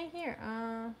 I'm saying here.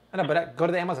 No, but go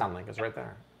to the Amazon link. It's right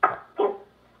there.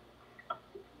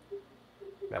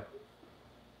 Yep.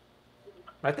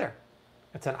 Right there.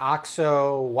 It's an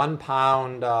OXO 1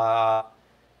 pound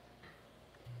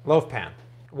loaf pan.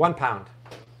 1 pound.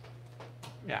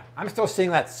 Yeah, I'm still seeing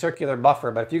that circular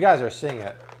buffer, but if you guys are seeing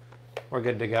it, we're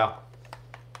good to go.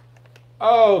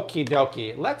 Okie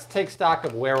dokie. Let's take stock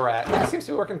of where we're at. That seems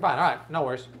to be working fine. All right, no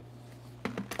worries.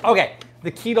 Okay,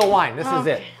 the keto wine. This is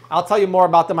it. I'll tell you more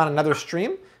about them on another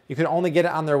stream. You can only get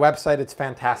it on their website. It's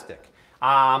fantastic.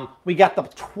 We got the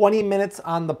 20 minutes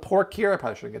on the pork here. I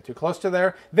probably shouldn't get too close to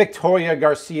there. Victoria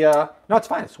Garcia. No, it's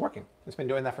fine. It's working. It's been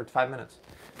doing that for 5 minutes.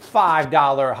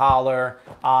 $5 holler.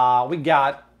 We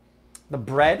got the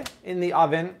bread in the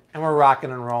oven, and we're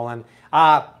rocking and rolling.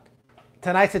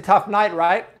 Tonight's a tough night,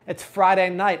 right? It's Friday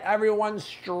night. Everyone's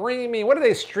streaming. What are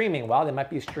they streaming? Well, they might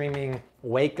be streaming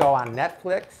Waco on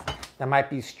Netflix. They might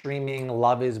be streaming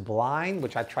Love is Blind,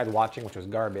 which I tried watching, which was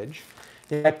garbage.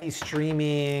 They might be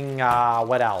streaming,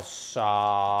 what else?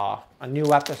 A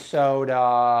new episode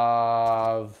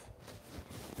of...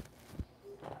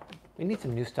 We need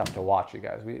some new stuff to watch, you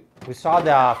guys. We saw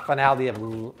the finale of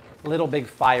Little Big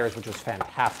Fires, which was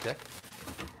fantastic.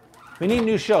 We need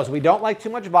new shows. We don't like too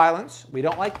much violence. We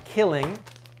don't like killing.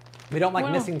 We don't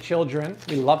like missing children.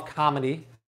 We love comedy,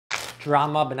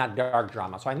 drama, but not dark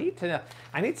drama. So I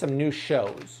need some new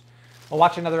shows. We'll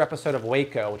watch another episode of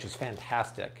Waco, which is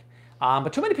fantastic.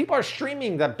 But too many people are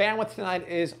streaming. The bandwidth tonight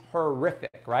is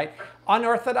horrific, right?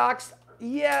 Unorthodox,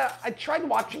 yeah, I tried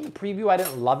watching the preview. I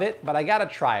didn't love it, but I gotta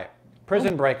try it.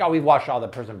 Prison Break. Oh, we've watched all the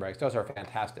Prison Breaks. Those are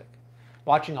fantastic.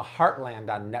 Watching a Heartland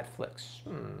on Netflix.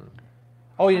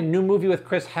 Oh, a new movie with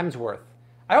Chris Hemsworth.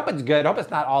 I hope it's good. I hope it's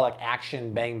not all like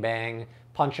action, bang, bang,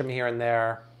 punch him here and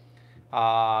there.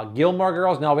 Gilmore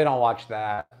Girls. No, we don't watch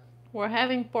that. We're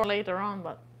having pork later on,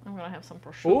 but I'm going to have some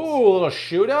prosciutto. Ooh, a little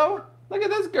prosciutto. Look at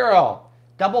this girl.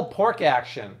 Double pork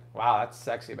action. Wow, that's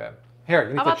sexy, babe. Here, you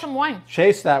need How about some wine?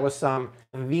 Chase that with some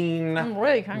Vino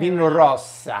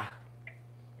Rossa.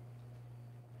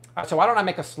 So why don't I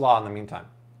make a slaw in the meantime?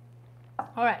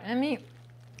 All right, let me.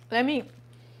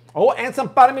 Oh, and some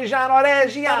Parmigiano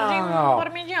Reggiano.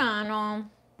 Parmigiano.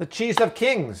 The cheese of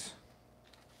kings.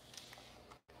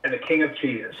 and the king of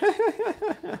cheese.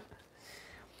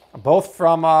 Both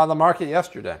from the market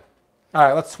yesterday. All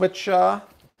right, let's switch.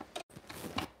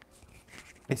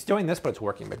 It's doing this, but it's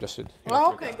working. But just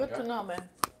Oh, okay, good to know, man.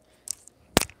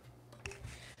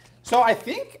 So I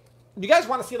think, do you guys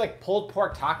want to see like pulled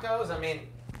pork tacos? I mean,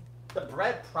 the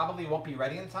bread probably won't be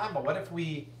ready in time, but what if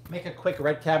we make a quick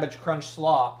red cabbage crunch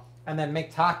slaw and then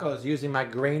make tacos using my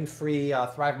grain-free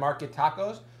Thrive Market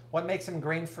tacos? What makes them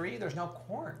grain-free? There's no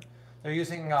corn. They're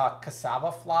using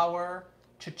cassava flour,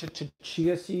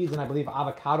 chia seeds, and I believe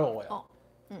avocado oil.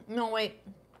 Oh, no, wait.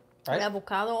 Right?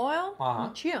 Avocado oil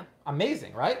and chia.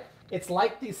 Amazing, right? It's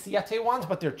like these siete ones,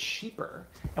 but they're cheaper.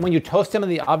 And when you toast them in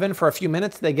the oven for a few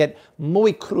minutes, they get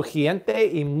muy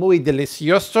crujiente y muy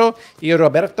delicioso. Y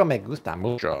Roberto me gusta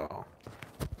mucho.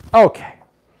 Okay.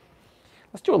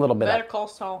 Let's do a little bit Better of... Call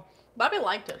Saul. Bobby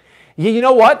liked it. Yeah, you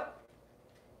know what?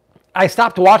 I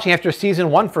stopped watching after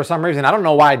season 1 for some reason. I don't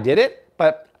know why I did it,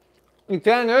 but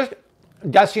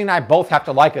Dusty and I both have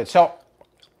to like it. So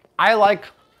I like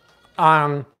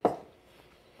the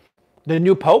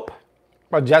new Pope,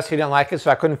 but Jesse didn't like it,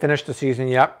 so I couldn't finish the season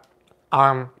yet.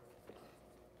 I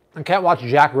can't watch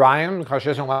Jack Ryan because she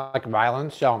doesn't like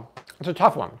violence, so it's a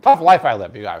tough one. Tough life I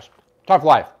live, you guys. Tough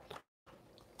life.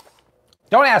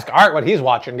 Don't ask Art what he's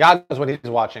watching. God knows what he's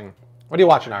watching. What are you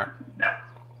watching, Art?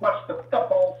 What's the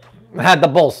Bulls? The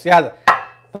Bulls, yeah.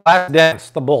 The last dance,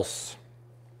 the Bulls.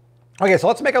 Okay, so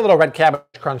let's make a little red cabbage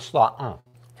crunch slaw.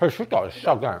 Prosciutto is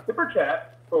so good. Super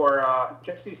chat for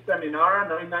Jesse Seminara,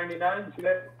 $9.99. See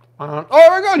that? Oh,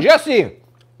 there we go, Jesse.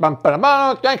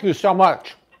 Thank you so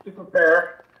much. To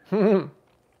prepare. If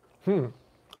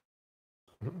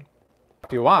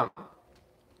you want.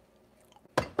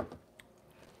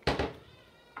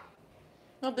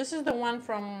 No, this is the one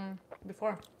from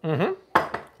before.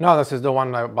 No, this is the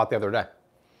one I bought the other day.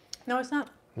 No, it's not.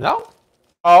 No?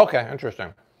 Oh, okay,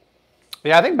 interesting.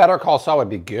 Yeah, I think Better Call Saul would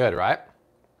be good, right?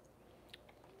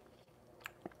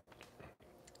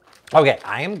 Okay,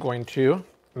 I am going to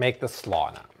make the slaw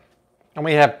now. And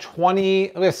we have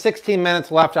 16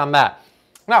 minutes left on that.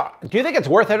 Now, do you think it's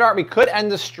worth it, Art? We could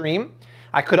end the stream.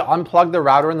 I could unplug the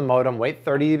router and the modem, wait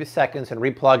 30 seconds and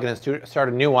replug and start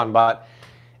a new one, but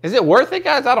is it worth it,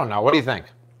 guys? I don't know. What do you think?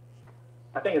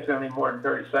 I think it's going to be more than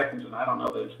 30 seconds, and I don't know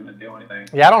that it's going to do anything.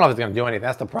 Yeah, I don't know if it's going to do anything.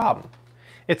 That's the problem.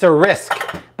 It's a risk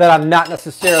that I'm not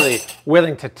necessarily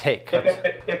willing to take. If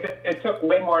it took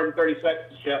way more than 30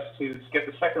 seconds just to get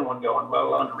the second one going, let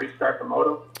alone to restart the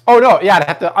modem. Oh, no. Yeah, I'd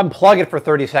have to unplug it for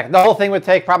 30 seconds. The whole thing would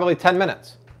take probably 10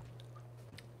 minutes.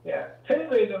 Yeah.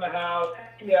 Tinley's in the house.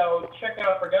 Check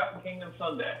out Forgotten Kingdom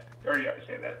Sunday. I already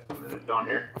say that. It's on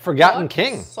here. Forgotten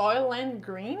King. Soylent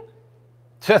Green?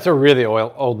 That's a really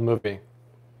old movie.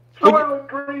 Soylent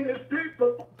Green is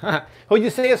people. Who'd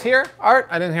you say is here, Art?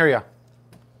 I didn't hear you.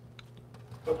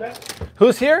 What's that?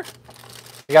 Who's here?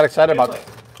 You got excited Finley. about...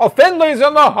 Oh, Finley's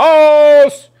in the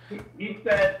house! He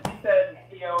said,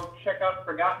 check out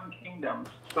Forgotten Kingdom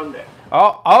Sunday.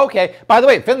 Oh, okay. By the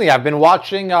way, Finley, I've been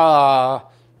watching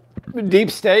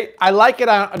Deep State. I like it.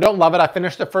 I don't love it. I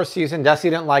finished the first season. Jesse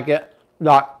didn't like it.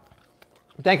 No.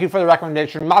 Thank you for the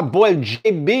recommendation. My boy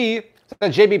JB,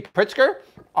 JB Pritzker,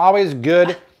 always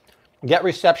good. Get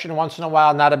reception once in a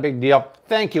while, not a big deal.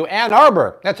 Thank you. Ann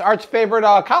Arbor, that's Art's favorite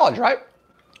college, right?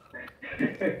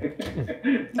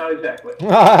 Not exactly.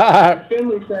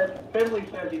 Finley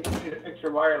says you need to fix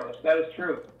your wireless. That is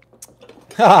true.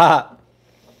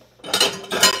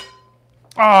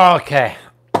 Okay,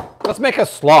 let's make a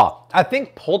slaw. I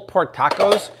think pulled pork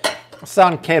tacos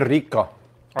sound que rico,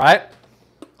 right?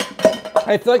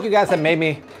 I feel like you guys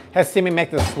have seen me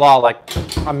make this slaw like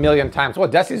a million times. Well,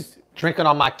 Desi's drinking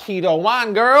on my keto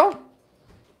wine, girl.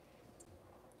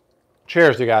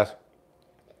 Cheers, you guys.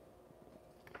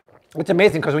 It's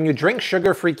amazing because when you drink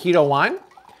sugar-free keto wine,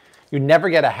 you never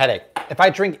get a headache. If I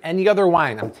drink any other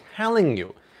wine, I'm telling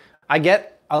you,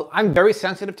 I'm very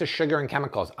sensitive to sugar and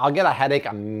chemicals. I'll get a headache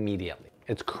immediately.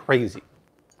 It's crazy.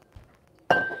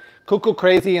 Cuckoo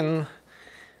crazy in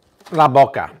la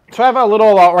boca. So I have a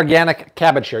little organic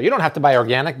cabbage here. You don't have to buy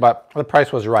organic, but the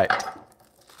price was right.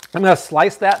 I'm going to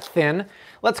slice that thin.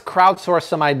 Let's crowdsource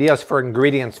some ideas for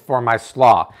ingredients for my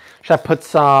slaw. Should I put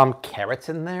some carrots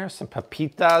in there, some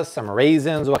pepitas, some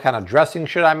raisins? What kind of dressing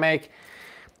should I make?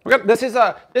 This is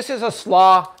a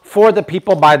slaw for the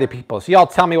people, by the people. So y'all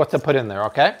tell me what to put in there,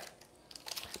 okay?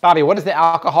 Bobby, what is the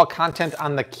alcohol content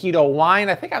on the keto wine?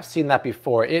 I think I've seen that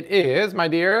before. It is, my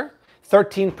dear,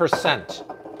 13%.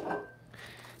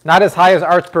 Not as high as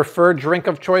Art's preferred drink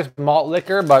of choice, malt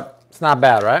liquor, but it's not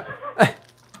bad, right?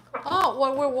 Oh,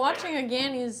 what we're watching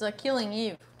again is Killing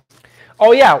Eve.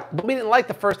 Oh, yeah, but we didn't like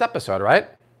the first episode, right?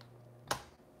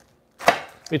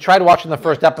 We tried watching the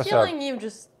first episode. Killing you,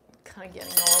 just kind of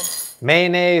getting old.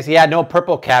 Mayonnaise, yeah, no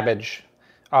purple cabbage.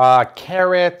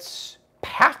 Carrots,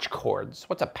 patch cords.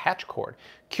 What's a patch cord?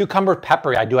 Cucumber,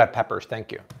 pepper. I do have peppers,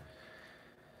 thank you.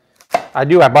 I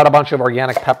bought a bunch of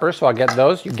organic peppers, so I'll get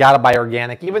those. You gotta buy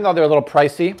organic. Even though they're a little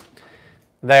pricey,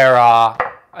 they're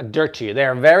dirty.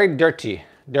 They're very dirty.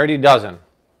 Dirty dozen.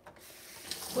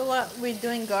 We're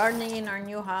doing gardening in our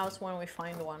new house when we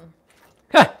find one.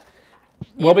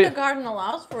 We'll If the garden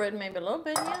allows for it, maybe a little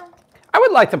bit, yeah. I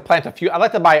would like to plant a few. I'd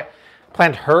like to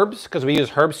plant herbs because we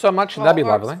use herbs so much. That'd be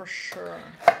lovely. For sure.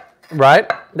 Right?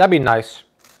 That'd be nice.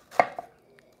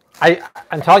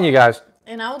 I'm telling you guys.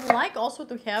 And I would like also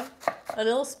to have a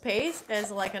little space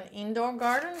as like an indoor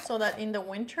garden so that in the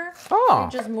winter, you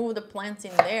just move the plants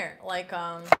in there. Like,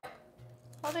 how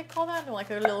do they call that?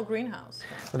 Like a little greenhouse.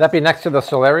 Would that be next to the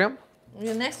solarium?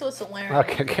 You're next to the solarium.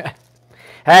 Okay, good.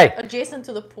 Hey. Adjacent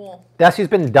to the pool. Desi's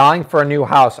been dying for a new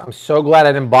house. I'm so glad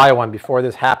I didn't buy one before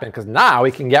this happened because now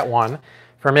we can get one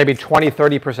for maybe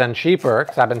 20-30% cheaper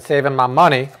because I've been saving my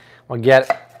money.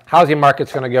 Housing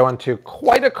market's going to go into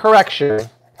quite a correction.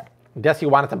 Desi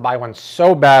wanted to buy one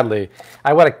so badly.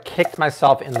 I would have kicked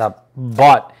myself in the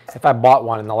butt if I bought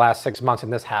one in the last 6 months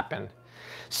and this happened.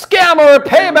 Scammer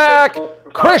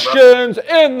payback! Christians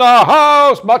in the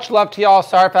house! Much love to y'all.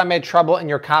 Sorry if I made trouble in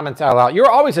your comments out loud. You're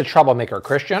always a troublemaker,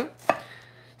 Christian.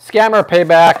 Scammer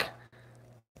payback.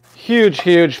 Huge,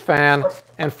 huge fan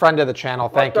and friend of the channel.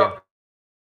 Thank you.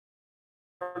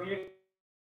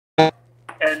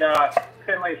 And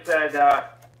Finley said,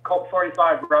 Colt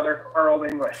 45, brother, or Old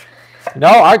English. No,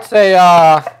 I'd say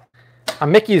a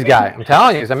Mickey's guy. I'm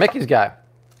telling you, he's a Mickey's guy.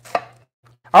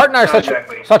 Art and I are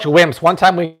such wimps. One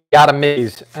time we got a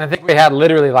Mickey's, and I think we had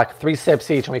literally like 3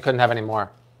 sips each, and we couldn't have any more.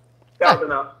 That was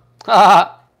enough.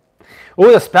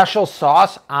 Ooh, the special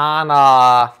sauce on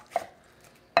a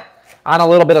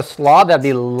little bit of slaw. That'd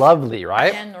be lovely,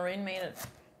 right? Yeah, Noreen made it.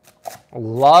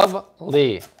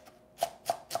 Lovely.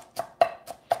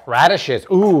 Radishes.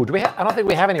 Ooh, I don't think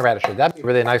we have any radishes. That'd be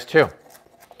really nice too.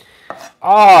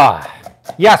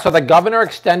 Yeah, so the governor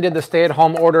extended the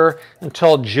stay-at-home order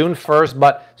until June 1st,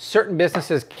 but certain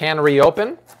businesses can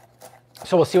reopen.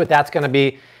 So we'll see what that's going to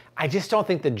be. I just don't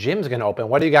think the gym's going to open.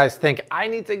 What do you guys think? I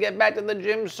need to get back to the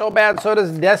gym so bad. So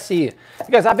does Desi.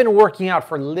 Because I've been working out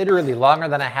for literally longer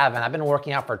than I haven't. I've been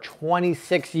working out for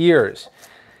 26 years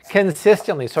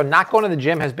consistently. So not going to the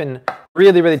gym has been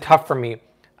really, really tough for me.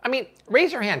 I mean,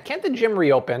 raise your hand. Can't the gym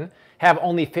reopen? Have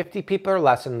only 50 people or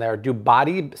less in there, do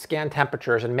body scan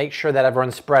temperatures, and make sure that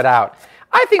everyone's spread out.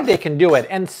 I think they can do it,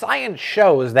 and science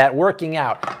shows that working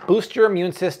out boosts your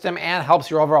immune system and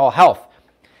helps your overall health.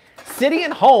 Sitting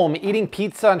at home, eating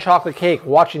pizza and chocolate cake,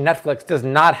 watching Netflix does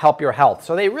not help your health,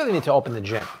 so they really need to open the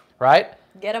gym, right?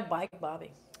 Get a bike,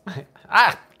 Bobby.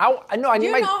 I know. Do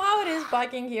you know how it is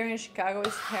biking here in Chicago?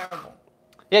 It's terrible.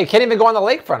 Yeah, you can't even go on the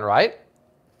lakefront, right?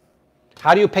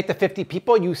 How do you pick the 50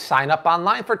 people? You sign up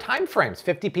online for time frames.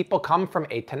 50 people come from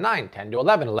 8 to 9, 10 to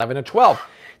 11, 11 to 12.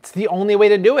 It's the only way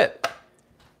to do it.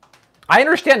 I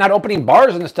understand not opening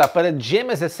bars and stuff, but a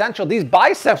gym is essential. These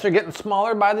biceps are getting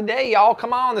smaller by the day, y'all.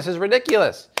 Come on, this is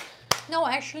ridiculous. No,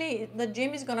 actually, the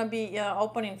gym is going to be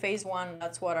open in phase 1.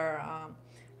 That's what our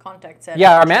contact said.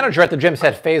 Yeah, our manager at the gym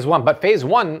said phase 1, but phase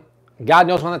 1, God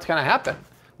knows when that's going to happen.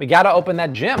 We got to open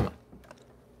that gym.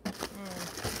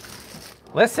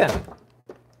 Listen.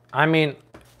 I mean,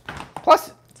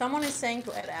 plus... Someone is saying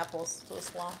to add apples to the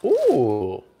slaw.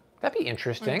 Ooh, that'd be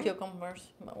interesting. And cucumbers,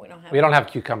 but we don't have. We don't have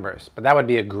cucumbers, but that would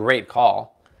be a great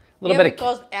call. A little bit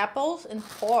because apples and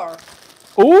pork.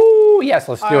 Ooh, yes,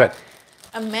 let's do it.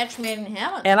 A match made in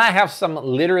heaven. And I have some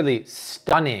literally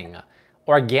stunning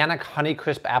organic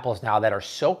Honeycrisp apples now that are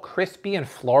so crispy and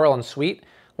floral and sweet.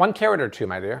 1 carrot or 2,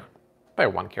 my dear?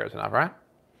 Probably 1 carrot is enough, right?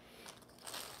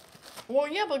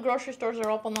 Well, yeah, but grocery stores are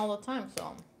open all the time,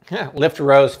 so... Yeah, lift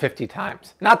rows 50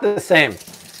 times. Not the same.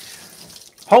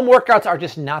 Home workouts are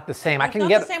just not the same. It's not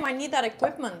the same. I need that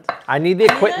equipment. I need the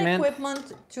equipment. I need that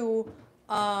equipment to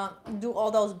do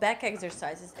all those back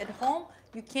exercises. At home,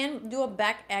 you can't do a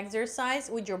back exercise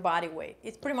with your body weight.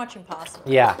 It's pretty much impossible.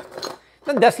 Yeah.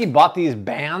 Then Desi bought these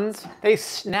bands. They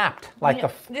snapped like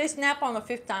They snap on the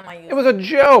 5th time I use it. It was a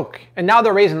joke. And now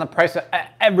they're raising the price of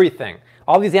everything.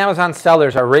 All these Amazon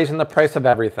sellers are raising the price of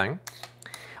everything.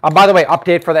 By the way,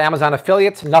 update for the Amazon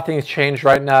affiliates. Nothing's changed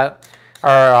right now.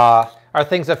 Our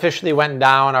things officially went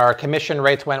down. Our commission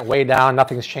rates went way down.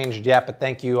 Nothing's changed yet, but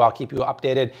thank you. I'll keep you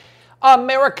updated.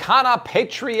 Americana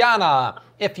Patreana.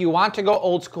 If you want to go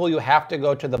old school, you have to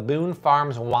go to the Boone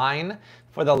Farms Wine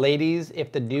for the ladies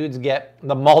if the dudes get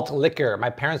the malt liquor. My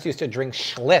parents used to drink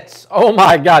Schlitz. Oh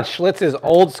my God, Schlitz is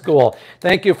old school.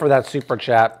 Thank you for that super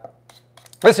chat.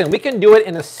 Listen, we can do it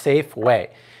in a safe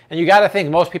way. And you got to think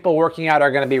most people working out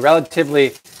are going to be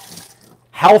relatively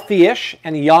healthy-ish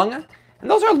and young. And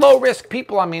those are low-risk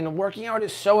people. I mean, working out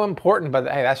is so important,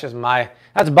 but hey,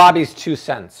 that's Bobby's 2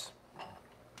 cents,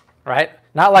 right?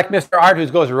 Not like Mr. Art, who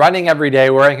goes running every day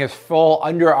wearing his full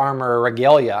Under Armour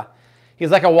regalia. He's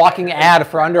like a walking ad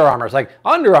for Under Armour. It's like,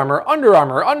 Under Armour, Under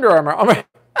Armour, Under Armour.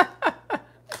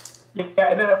 Yeah,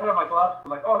 and then I put on my gloves.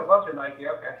 I'm like, oh, the gloves are Nike,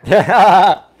 okay.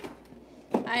 Yeah.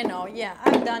 I know, yeah,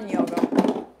 I've done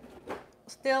yoga.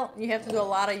 Still, you have to do a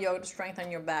lot of yoga to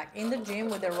strengthen your back. In the gym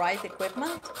with the right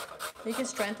equipment, you can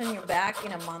strengthen your back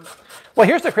in a month. Well,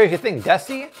 here's the crazy thing.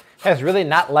 Desi has really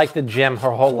not liked the gym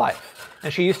her whole life.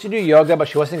 And she used to do yoga, but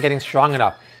she wasn't getting strong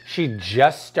enough. She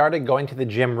just started going to the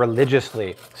gym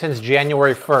religiously since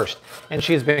January 1st. And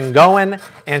she's been going,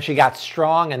 and she got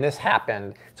strong, and this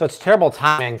happened. So it's terrible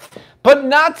timing. But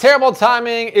not terrible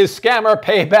timing is Scammer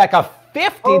Payback, a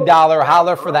 $50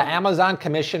 holler for the Amazon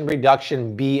commission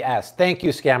reduction BS. Thank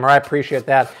you, Scammer. I appreciate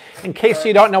that. In case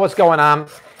you don't know what's going on,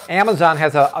 Amazon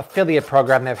has an affiliate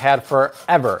program they've had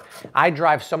forever. I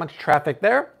drive so much traffic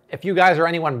there. If you guys or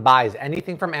anyone buys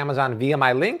anything from Amazon via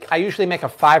my link, I usually make a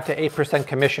 5 to 8%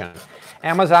 commission.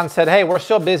 Amazon said, hey, we're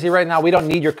so busy right now, we don't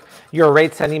need your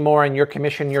rates anymore and your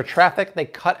commission, your traffic. They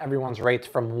cut everyone's rates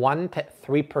from 1 to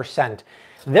 3%,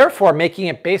 therefore making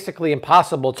it basically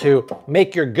impossible to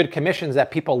make your good commissions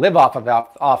that people live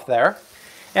off there.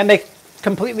 And they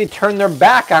completely turned their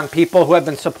back on people who have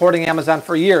been supporting Amazon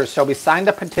for years. So we signed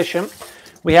a petition.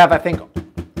 We have, I think,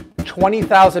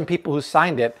 20,000 people who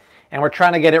signed it. And we're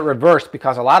trying to get it reversed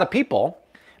because a lot of people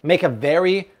make a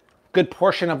very good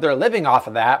portion of their living off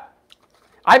of that.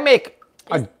 I make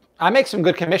some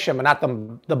good commission, but not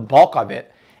the bulk of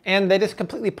it. And they just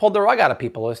completely pulled the rug out of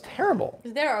people. It was terrible.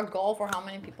 Is there a goal for how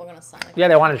many people are going to sign? Yeah,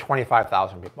 they wanted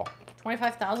 25,000 people.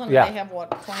 25,000? Yeah. They have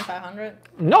what, 2,500?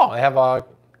 No, they have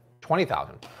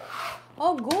 20,000.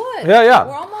 Oh, good. Yeah, yeah.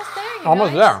 We're almost there, you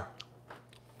Almost guys. there.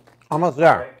 Almost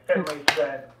there. Finley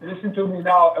said, listen to me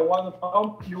now. I want to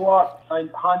pump you up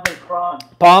 100 crowns.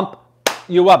 Pump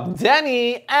you up.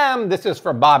 Denny M. This is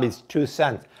for Bobby's 2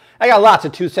 cents. I got lots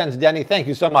of 2 cents, Denny. Thank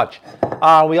you so much.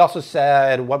 We also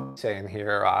said, what are we saying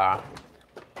here?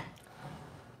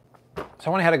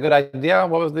 Someone had a good idea.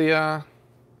 What was the...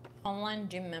 Online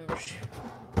gym membership.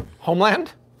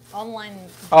 Homeland? Online.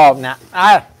 Oh, nah,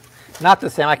 not the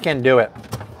same. I can't do it.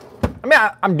 I mean,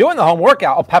 I'm doing the home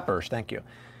workout. Oh, peppers. Thank you.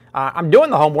 I'm doing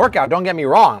the home workout. Don't get me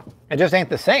wrong. It just ain't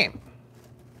the same.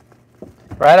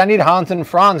 Right? I need Hans and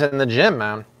Franz in the gym,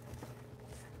 man.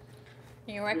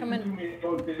 You recommend...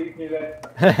 Don't believe me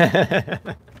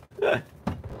that.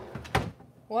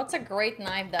 What's a great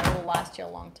knife that will last you a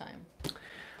long time?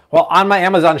 Well, on my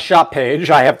Amazon shop page,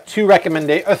 I have three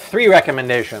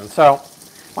recommendations. So,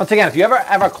 once again, if you ever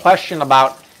have a question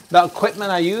about the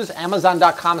equipment I use,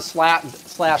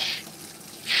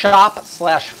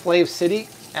 Amazon.com/shop/Flav City,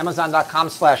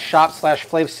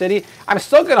 Amazon.com/shop/Flav City. I'm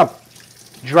still going to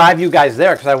drive you guys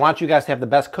there because I want you guys to have the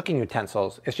best cooking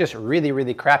utensils. It's just really,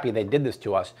 really crappy they did this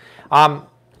to us.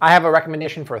 I have a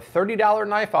recommendation for a $30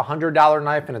 knife, a $100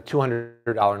 knife, and a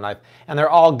 $200 knife. And they're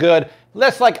all good.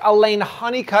 Looks like Elaine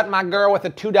Honeycutt, my girl, with a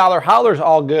 $2 howler's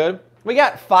all good. We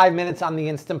got 5 minutes on the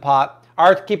Instant Pot.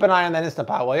 Art, keep an eye on that Instant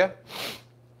Pot, will you?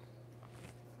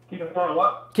 Keep an eye on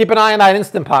what? Keep an eye on that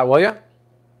Instant Pot, will you?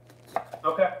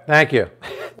 Okay. Thank you.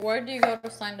 Where do you go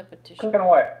to sign the petition? Cooking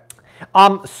away.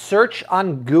 Search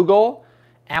on Google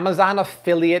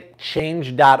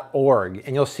AmazonAffiliateChange.org,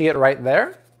 and you'll see it right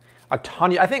there. A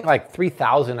ton, I think like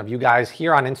 3,000 of you guys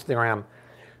here on Instagram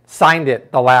signed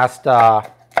it the last,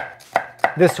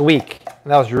 this week.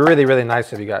 And that was really, really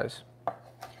nice of you guys.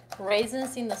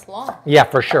 Raisins in the slaw. Yeah,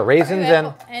 for sure. Raisins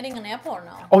and... adding an apple or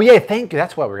no? Oh, yeah, thank you.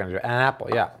 That's what we're going to do. An apple,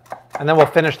 yeah. And then we'll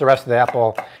finish the rest of the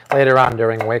apple later on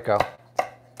during Waco.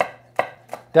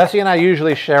 Desi and I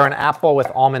usually share an apple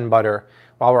with almond butter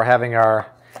while we're having our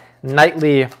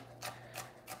nightly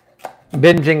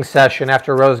binging session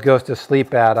after Rose goes to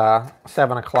sleep at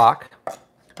 7 o'clock.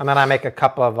 And then I make a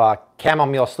cup of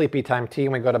chamomile sleepy time tea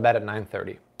and we go to bed at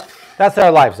 9:30. That's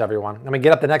our lives, everyone. And we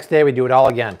get up the next day, we do it all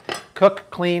again. Cook,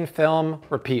 clean, film,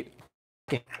 repeat.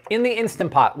 In the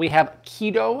Instant Pot, we have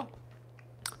keto,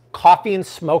 coffee and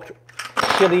smoked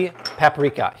chili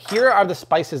paprika. Here are the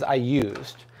spices I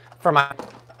used for my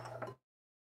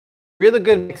really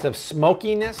good mix of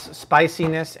smokiness,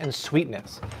 spiciness, and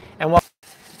sweetness.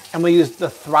 And we use the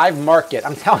Thrive Market.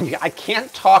 I'm telling you, I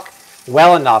can't talk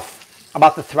well enough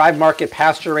about the Thrive Market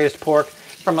pasture-raised pork.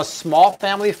 from a small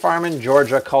family farm in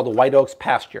Georgia called White Oaks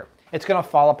Pasture. It's gonna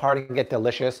fall apart and get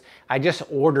delicious. I just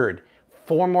ordered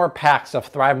 4 more packs of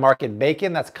Thrive Market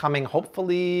bacon. That's coming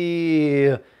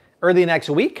hopefully early next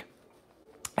week.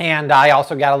 And I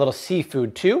also got a little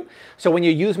seafood too. So when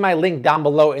you use my link down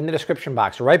below in the description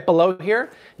box, right below here,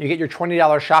 you get your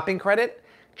 $20 shopping credit.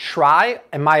 Try,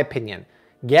 in my opinion,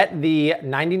 get the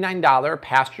 $99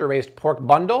 pasture-raised pork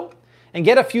bundle and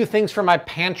get a few things from my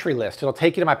pantry list. It'll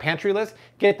take you to my pantry list.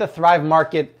 Get the Thrive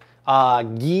Market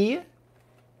ghee.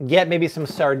 Get maybe some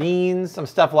sardines, some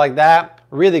stuff like that.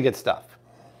 Really good stuff.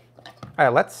 All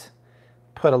right, let's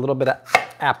put a little bit of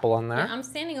apple on there. Yeah, I'm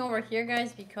standing over here,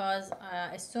 guys, because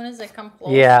as soon as I come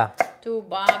close to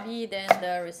Bobby, then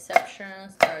the reception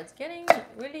starts getting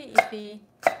really iffy.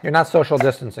 You're not social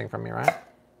distancing from me, right?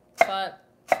 But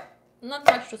not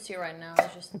much to see right now.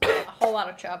 It's just a whole lot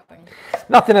of chopping.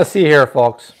 Nothing to see here,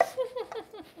 folks.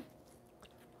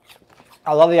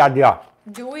 I love the idea.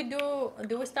 Do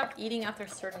we stop eating after a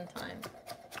certain time?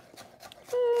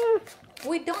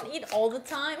 We don't eat all the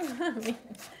time. I mean,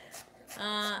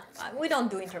 we don't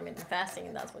do intermittent fasting,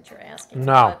 if that's what you're asking.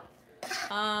 No.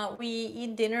 But, we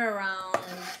eat dinner around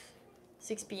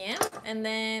 6 p.m. and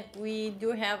then we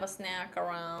do have a snack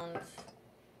around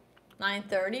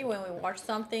 9:30 when we watch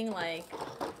something like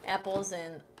apples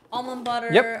and almond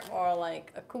butter, or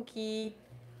like a cookie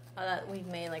that we've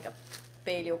made, like a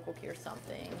paleo cookie or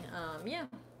something. Yeah.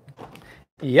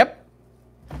 Yep.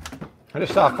 I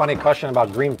just saw a funny question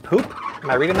about green poop. Am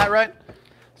I reading that right?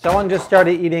 Someone just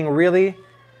started eating really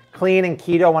clean and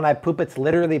keto. When I poop, it's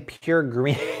literally pure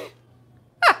green.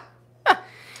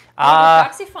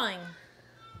 Detoxifying.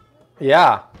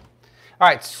 Yeah. All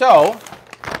right, so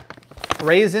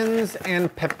raisins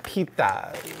and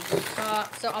pepitas.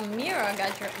 So Amira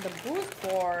got the boost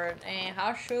board, and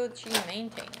how should she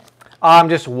maintain it?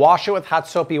 Just wash it with hot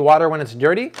soapy water when it's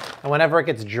dirty, and whenever it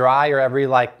gets dry, or every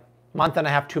like month and a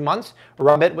half, 2 months,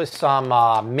 rub it with some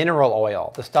mineral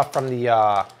oil, the stuff from the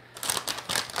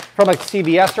from like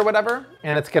CVS or whatever,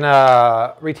 and it's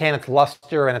gonna retain its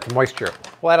luster and its moisture.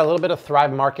 We'll add a little bit of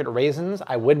Thrive Market raisins.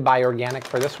 I would buy organic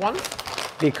for this one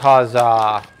because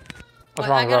what's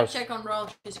wrong, I gotta Rose? check on Rose.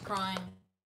 She's crying.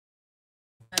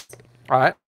 All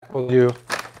right, we'll do.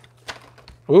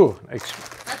 Ooh,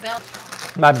 That belly.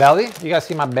 my belly. You guys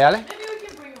see my belly? Maybe we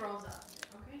can bring Rose up.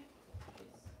 Okay.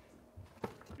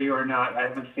 You or not, I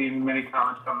haven't seen many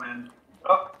comments come in.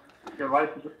 Oh, your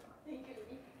license.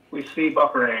 We see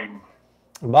buffering.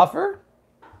 Buffer?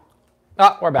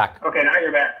 Oh, we're back. Okay, now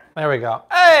you're back. There we go.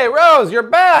 Hey, Rose, you're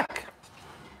back.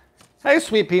 Hey,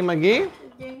 Sweet Pea McGee.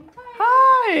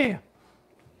 Hi.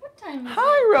 What time is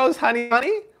Hi, Rose, honey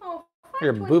bunny. Oh,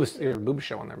 Your boobs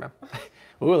showing there, man.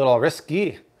 Ooh, a little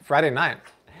risky Friday night.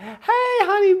 Hey,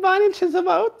 honey bunches of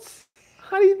oats.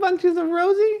 Honey bunches of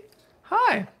Rosie.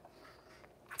 Hi.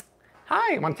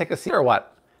 Hi, want to take a seat or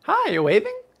what? Hi, you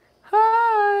waving?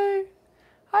 Hi.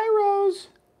 Hi, Rose.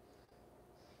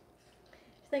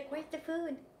 She's like, where's the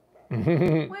food?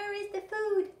 Where is the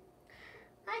food?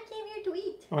 I came here to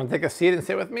eat. Want to take a seat and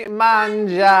sit with me?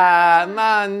 Manja,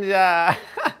 manja.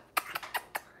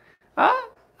 Huh?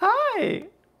 Hi.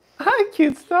 Hi,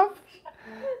 cute stuff.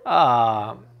 You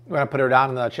want to put her down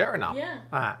in the chair or no? Yeah.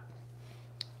 All right.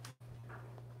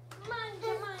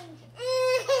 Manja, manja.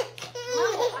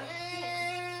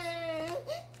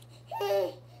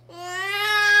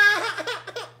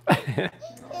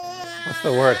 What's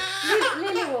the word?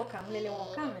 Lily will come. Lily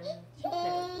will come and she'll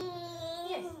play with you.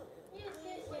 Yes. Yes,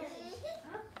 yes,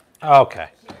 yes. Okay.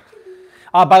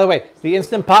 By the way, the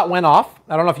Instant Pot went off.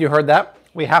 I don't know if you heard that.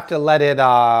 We have to let it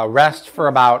rest for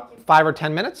about 5 or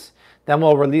 10 minutes. Then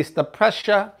we'll release the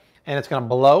pressure, and it's going to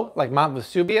blow like Mount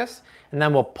Vesuvius. And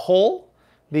then we'll pull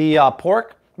the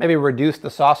pork, maybe reduce the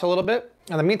sauce a little bit.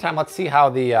 In the meantime, let's see how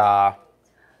the...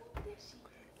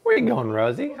 Where you going,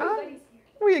 Rosie? Huh?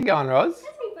 Where you going, Rose?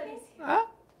 Huh?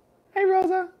 Hey,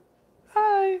 Rosa.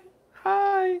 Hi.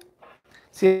 Hi.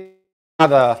 See how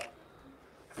the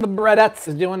breadettes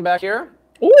is doing back here?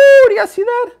 Ooh, do you guys see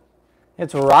that?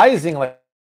 It's rising like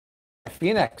a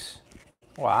phoenix.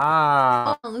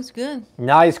 Wow. Oh, looks good.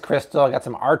 Nice, Crystal. I got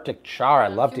some Arctic char.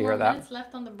 I'd love to hear that. Minutes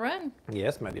left on the bread.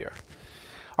 Yes, my dear.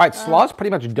 All right, slaw's pretty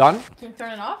much done. Can you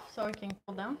turn it off so it can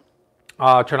cool down?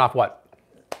 Turn off what?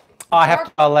 I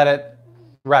have to let it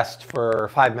rest for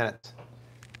 5 minutes.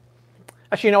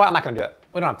 Actually, you know what? I'm not going to do it.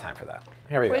 We don't have time for that.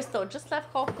 Here we go. Crystal just left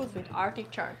Whole Foods with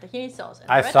Arctic char, tahini sauce, and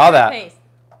I red saw pepper that. paste.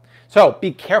 So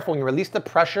be careful when you release the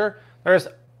pressure. There's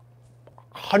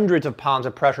hundreds of pounds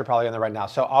of pressure probably in there right now.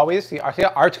 So always, see,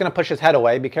 Art's going to push his head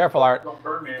away. Be careful, Art. Don't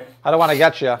burn me. I don't want to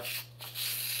get you.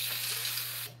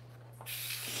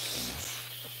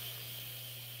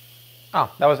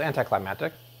 Oh, that was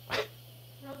anticlimactic.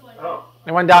 Oh.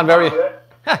 It went down very...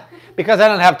 Okay. because I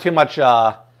didn't have too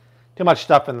much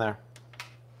stuff in there.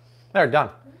 They're done.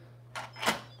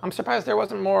 I'm surprised there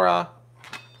wasn't more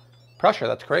pressure.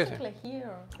 That's crazy. Like here.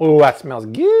 Oh, that smells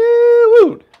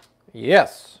good.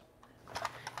 Yes.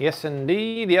 Yes,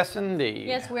 indeed. Yes, indeed.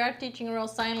 Yes, we are teaching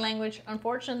Rose sign language.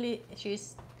 Unfortunately,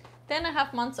 she's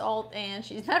 10.5 months old and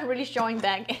she's not really showing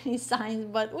back any signs,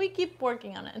 but we keep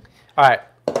working on it. All right.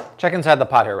 Check inside the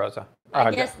pot here, Rosa.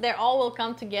 I guess they all will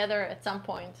come together at some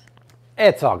point.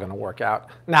 It's all going to work out.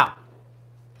 Now,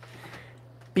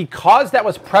 because that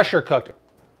was pressure cooked,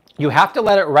 you have to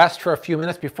let it rest for a few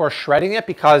minutes before shredding it,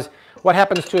 because what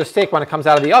happens to a steak when it comes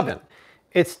out of the oven?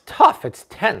 It's tough, it's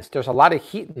tense. There's a lot of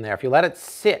heat in there. If you let it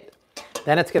sit,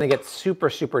 then it's going to get super,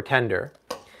 super tender.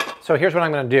 So here's what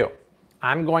I'm going to do.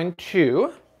 I'm going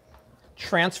to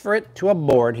transfer it to a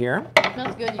board here.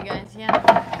 Smells good, you guys,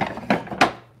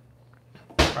 yeah.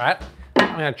 All right.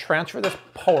 I'm going to transfer this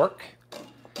pork.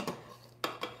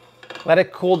 Let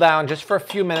it cool down just for a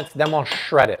few minutes, then we'll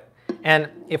shred it. And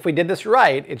if we did this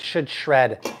right, it should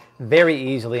shred very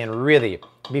easily and really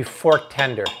be fork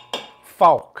tender.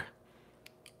 Fork.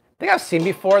 I think I've seen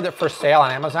before that for sale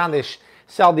on Amazon, they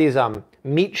sell these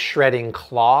meat shredding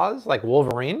claws like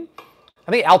Wolverine.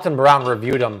 I think Alton Brown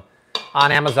reviewed them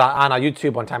on Amazon, on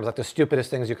YouTube one time. It's like the stupidest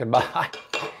things you could buy.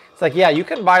 It's like, yeah, you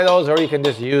can buy those or you can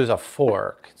just use a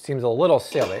fork. It seems a little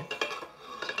silly.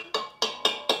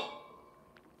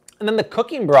 And then the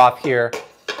cooking broth here,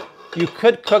 you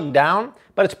could cook down,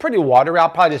 but it's pretty watery. I'll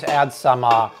probably just add some,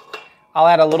 I'll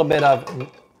add a little bit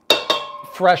of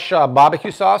fresh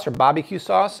barbecue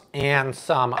sauce and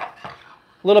some,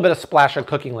 little bit of splash of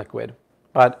cooking liquid.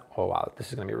 But, oh wow, this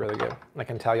is gonna be really good. I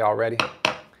can tell you already.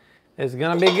 It's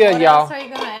gonna be good, y'all. What else are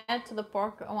you gonna add to the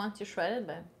pork once you shred it,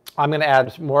 babe? I'm gonna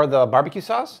add more of the barbecue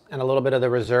sauce and a little bit of the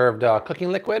reserved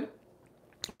cooking liquid.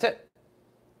 That's it.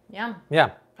 Yum. Yeah,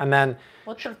 and then...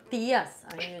 What tortillas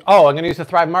are you using? Oh, I'm gonna use the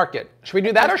Thrive Market. Should we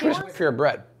do that or should we just wait for your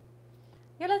bread?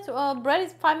 Yeah, let's, bread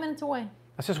is 5 minutes away.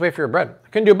 Let's just wait for your bread. I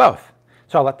can do both.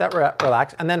 So I'll let that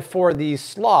relax. And then for the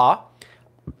slaw,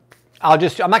 I'm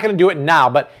not gonna do it now,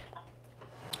 but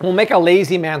we'll make a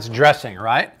lazy man's dressing,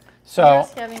 right? So.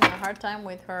 She's having a hard time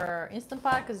with her Instant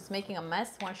Pot because it's making a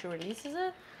mess when she releases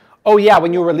it. Oh yeah,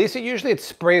 when you release it, usually it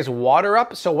sprays water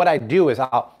up. So what I do is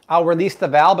I'll release the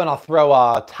valve and I'll throw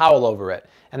a towel over it.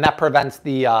 And that prevents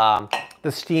the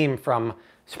steam from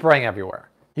spraying everywhere.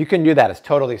 You can do that, it's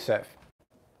totally safe.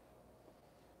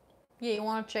 Yeah, you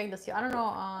want to check this. I don't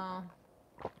know.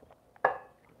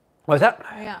 What's that?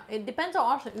 Yeah, it depends on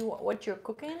also what you're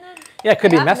cooking in it. Yeah, it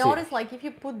could be messy. I've noticed, like, if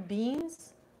you put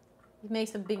beans, it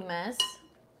makes a big mess.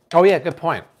 Oh yeah, good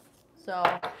point. So.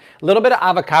 A little bit of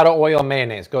avocado oil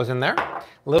mayonnaise goes in there. A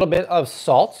little bit of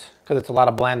salt, because it's a lot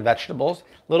of bland vegetables.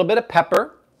 A little bit of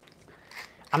pepper.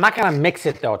 I'm not gonna mix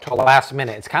it though till the last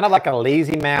minute. It's kind of like a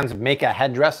lazy man's make a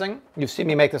head dressing. You've seen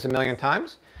me make this a million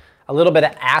times. A little bit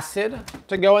of acid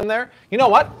to go in there. You know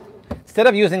what? Instead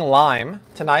of using lime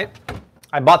tonight,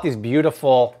 I bought these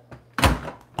beautiful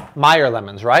Meyer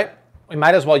lemons, right? We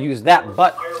might as well use that,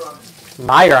 but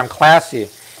Meyer, I'm classy.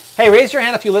 Hey, raise your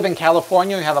hand if you live in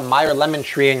California and you have a Meyer lemon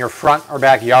tree in your front or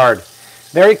backyard.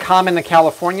 Very common in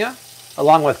California,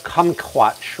 along with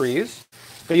kumquat trees.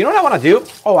 But you know what I want to do?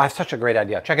 Oh, I have such a great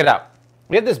idea. Check it out.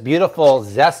 We have this beautiful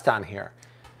zest on here.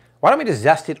 Why don't we just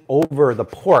zest it over the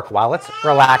pork while it's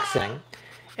relaxing?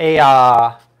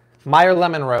 A Meyer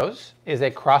Lemon Rose is a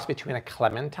cross between a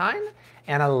clementine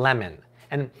and a lemon.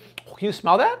 And can you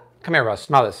smell that? Come here, Rose.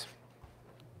 Smell this.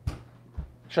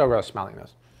 Show Rose smelling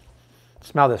this.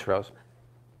 Smell this, Rose.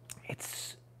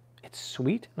 It's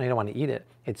sweet. No, you don't want to eat it.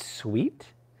 It's sweet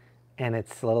and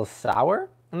it's a little sour.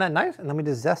 Isn't that nice? And then we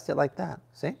just zest it like that.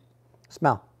 See?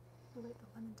 Smell.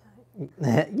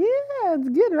 Yeah, it's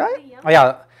good, right? Oh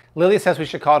yeah, Lily says we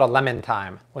should call it a lemon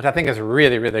time, which I think is a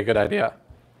really, really good idea.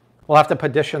 We'll have to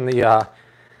petition the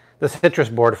citrus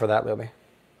board for that, Lily.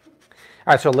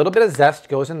 All right, so a little bit of zest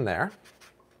goes in there.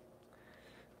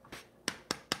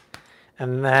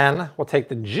 And then we'll take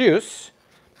the juice,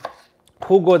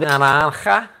 jugo de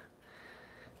naranja,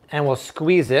 and we'll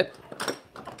squeeze it.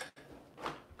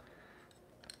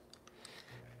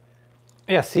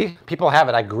 Yeah, see, people have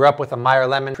it. I grew up with a Meyer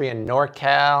lemon tree in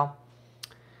NorCal.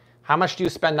 How much do you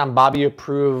spend on Bobby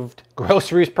approved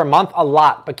groceries per month? A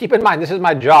lot, but keep in mind, this is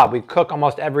my job. We cook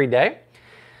almost every day,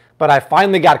 but I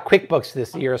finally got QuickBooks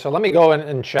this year, so let me go in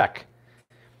and check.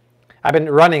 I've been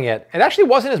running it. It actually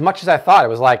wasn't as much as I thought. It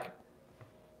was like,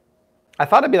 I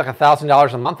thought it'd be like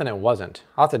 $1,000 a month, and it wasn't.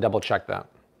 I'll have to double check that.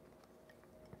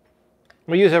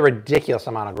 We use a ridiculous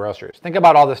amount of groceries. Think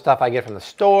about all the stuff I get from the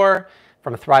store,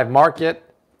 from Thrive Market.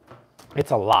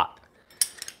 It's a lot.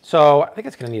 So I think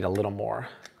it's gonna need a little more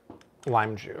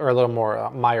lime juice, or a little more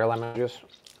Meyer lemon juice.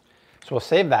 So we'll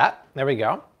save that. There we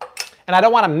go. And I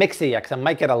don't want to mix it yet because it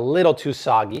might get a little too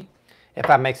soggy if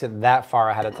I mix it that far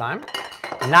ahead of time.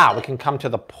 Now we can come to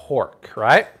the pork,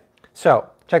 right? So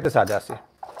check this out, Desi.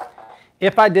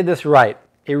 If I did this right,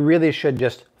 it really should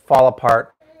just fall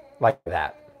apart like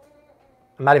that.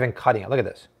 I'm not even cutting it. Look at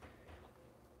this.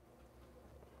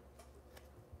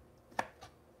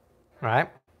 All right?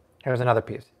 Here's another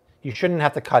piece. You shouldn't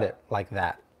have to cut it like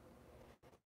that.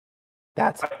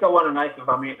 That's. I still want a knife if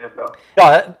I'm eating it though.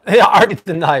 Oh, yeah, I already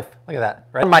the knife. Look at that.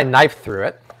 Right, my knife through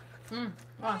it. Oh,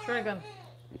 it's really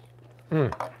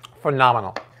good.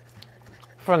 Phenomenal.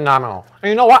 Phenomenal. And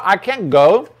you know what? I can't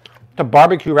go to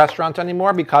barbecue restaurants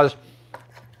anymore because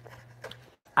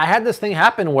I had this thing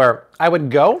happen where I would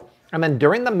go and then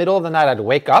during the middle of the night I'd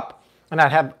wake up and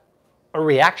I'd have a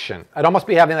reaction. I'd almost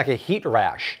be having like a heat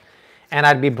rash and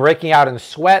I'd be breaking out in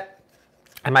sweat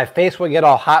and my face would get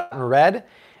all hot and red.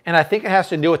 And I think it has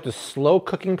to do with the slow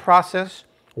cooking process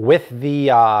with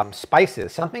the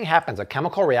spices. Something happens, a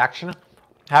chemical reaction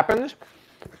happens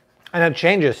and it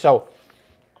changes. So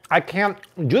I can't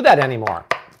do that anymore.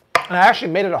 And I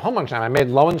actually made it at home one time. I made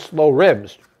low and slow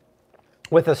ribs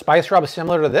with a spice rub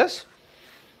similar to this.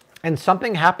 And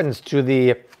something happens to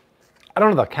the, I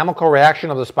don't know, the chemical reaction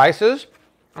of the spices,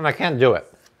 and I can't do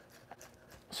it.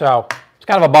 So it's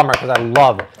kind of a bummer because I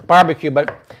love barbecue,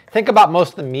 but think about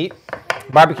most of the meat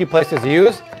barbecue places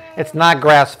use. It's not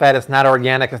grass-fed, it's not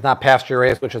organic, it's not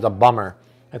pasture-raised, which is a bummer.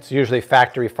 It's usually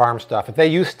factory farm stuff. If they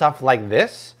use stuff like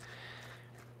this,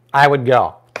 I would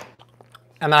go.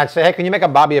 And then I'd say, hey, can you make a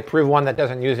Bobby approved one that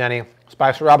doesn't use any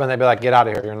spice rub? And they'd be like, get out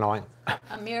of here, you're annoying.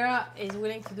 Amira is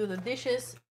willing to do the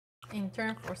dishes in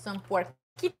turn for some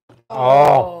puerquito.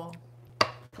 Oh.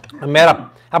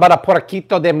 Amira, how about a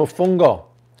puerquito de mofongo?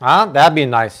 Huh? That'd be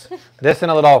nice. This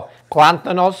and a little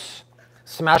plantanos,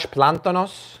 smashed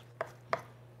plantanos.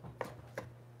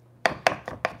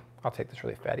 I'll take this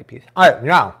really fatty piece. All right,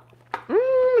 now.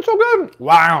 It's so good.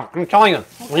 Wow, I'm telling you.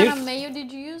 What kind of mayo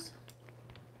did you use?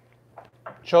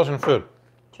 Chosen food.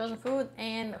 Chosen food.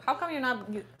 And how come you're not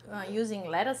using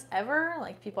lettuce ever?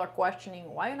 Like people are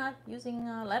questioning why you're not using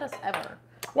lettuce ever.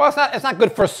 Well, it's not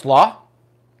good for slaw.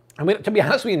 I mean, to be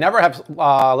honest, we never have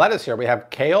lettuce here. We have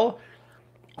kale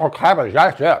or cabbage.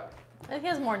 That's it. It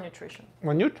has more nutrition.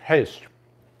 When you taste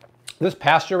this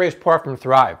pasture-raised pork from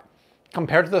Thrive,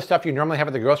 compared to the stuff you normally have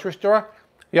at the grocery store,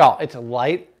 y'all, it's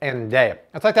light and day.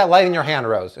 It's like that light in your hand,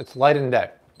 Rose. It's light and day.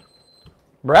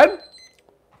 Bread?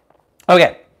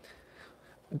 Okay.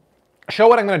 Show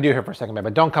what I'm going to do here for a second, babe,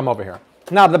 but don't come over here.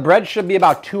 Now, the bread should be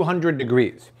about 200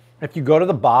 degrees. If you go to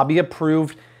the Bobby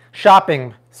approved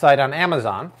shopping site on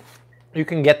Amazon, you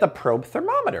can get the probe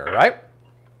thermometer, right?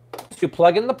 So you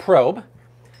plug in the probe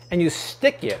and you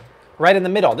stick it right in the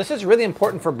middle. This is really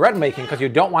important for bread making because you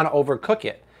don't want to overcook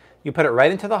it. You put it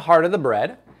right into the heart of the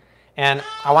bread, and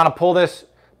I want to pull this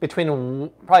between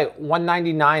probably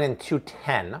 199 and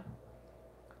 210.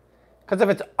 Because if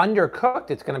it's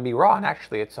undercooked, it's going to be raw, and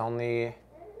actually it's only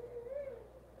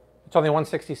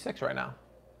 166 right now.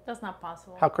 That's not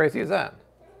possible. How crazy is that?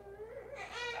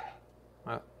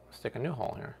 I'll stick a new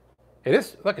hole here. It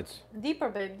is, look, it's deeper,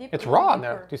 babe, deeper. It's raw deeper. in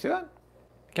there. Do you see that?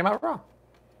 It came out raw.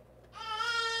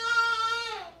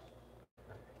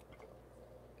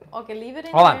 Okay, leave it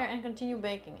in Hold there on. and continue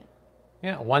baking it.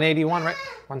 Yeah, 181, right?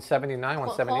 179,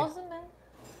 170. Close it,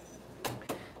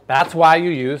 man. That's why you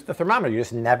use the thermometer. You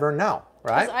just never know,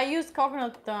 right? I used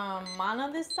coconut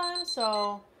manna this time,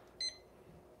 so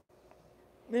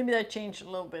maybe that changed a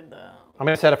little bit. I'm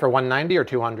going to set it for 190 or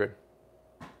 200?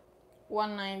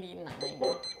 199.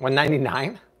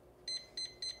 199?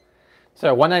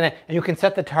 So 199, and you can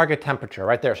set the target temperature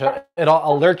right there. So it'll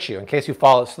alert you in case you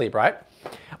fall asleep, right?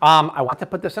 I want to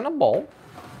put this in a bowl.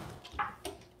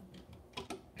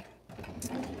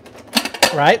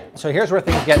 Right? So here's where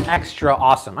things get extra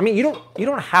awesome. I mean, you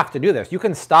don't have to do this. You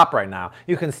can stop right now.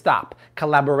 You can stop,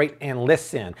 collaborate, and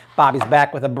listen. Bobby's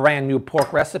back with a brand new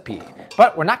pork recipe.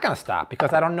 But we're not going to stop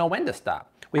because I don't know when to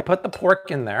stop. We put the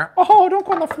pork in there. Oh, don't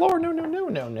go on the floor. No, no, no,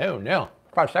 no, no, no.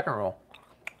 5-second rule.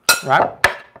 Right?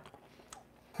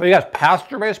 So you got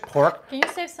pasture-raised pork. Can you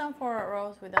save some for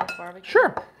Rose without barbecue?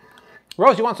 Sure.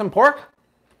 Rose, you want some pork?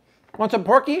 Want some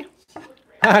porky?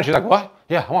 She's like, what?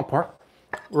 Yeah, I want pork.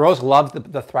 Rose loves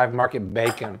the Thrive Market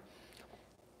bacon.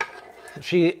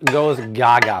 She goes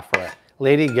gaga for it.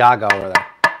 Lady Gaga over there.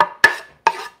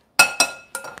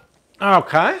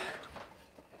 Okay.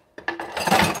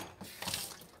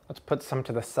 Let's put some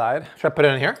to the side. Should I put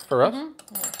it in here for Rose?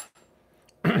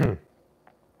 Mm-hmm.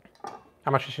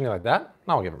 How much does she need like that?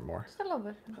 No, I'll give her more. Just a little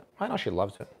bit. I know she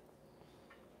loves it.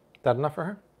 Is that enough for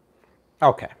her?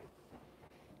 Okay.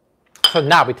 So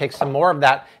now we take some more of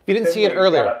that. If you didn't see it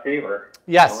earlier.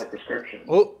 Yes.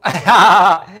 Ooh.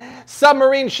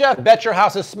 Submarine Chef, bet your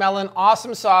house is smelling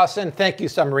awesome sauce. And thank you,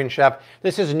 Submarine Chef.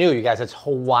 This is new, you guys. It's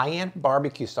Hawaiian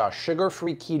barbecue sauce,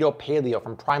 sugar-free keto paleo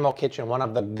from Primal Kitchen, one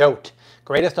of the GOAT,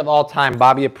 greatest of all time,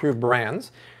 Bobby-approved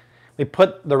brands. We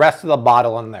put the rest of the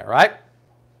bottle in there, right?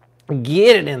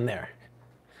 Get it in there.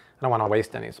 I don't want to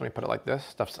waste any, so let me put it like this.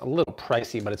 Stuff's a little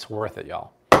pricey, but it's worth it,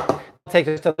 y'all. Take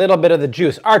just a little bit of the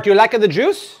juice. Art, do you like the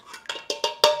juice?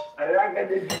 I like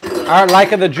the juice. Art, like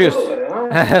the juice.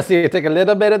 So you take a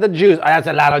little bit of the juice. Oh, that's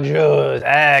a lot of juice.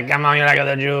 Hey, come on, you like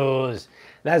the juice.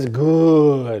 That's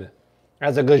good.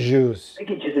 That's a good juice. I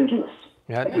get you some juice.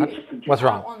 Yeah. What's I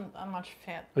wrong? don't want that much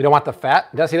fat. We don't want the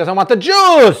fat? Desi doesn't want the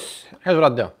juice. Here's what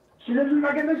I'll do. She doesn't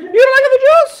like the juice. You don't like the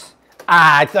juice?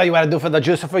 I tell you what I do for the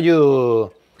juice for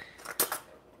you.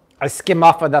 I skim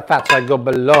off of the fat so I go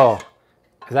below.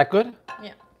 Is that good?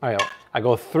 Yeah. All right, I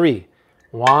go 3.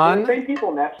 1. Same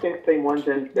people, napkins, same ones,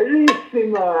 and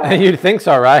same. You'd think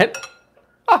so, right?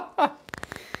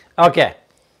 Okay.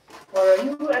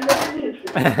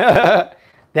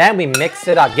 Then we mix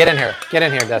it up. Get in here. Get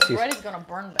in here, Desi. Bread is gonna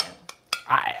burn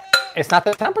bad. It's not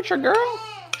the temperature, girl.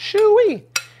 Shoo-wee.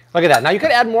 Look at that. Now you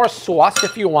could add more sauce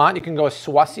if you want. You can go as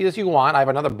saucy as you want. I have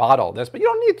another bottle of this, but you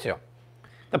don't need to.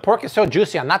 The pork is so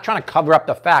juicy. I'm not trying to cover up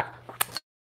the fact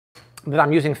that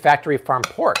I'm using factory farm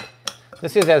pork.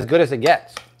 This is as good as it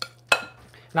gets.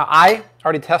 Now I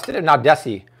already tested it. Now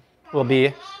Desi will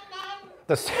be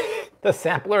the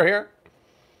sampler here.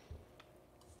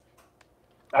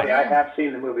 I have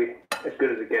seen the movie As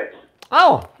Good as It Gets.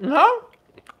 Oh, no?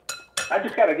 I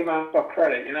just gotta give myself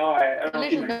credit, you know. I don't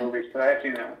see the movies, but I have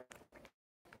seen that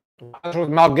one. This was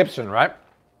Mel Gibson, right?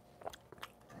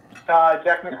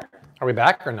 Jack Nicholson. Are we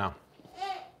back or no?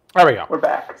 There we go. We're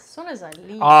back. As soon as I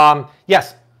leave.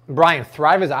 Yes, Brian,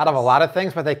 Thrive is out of a lot of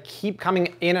things, but they keep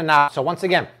coming in and out. So once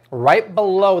again, right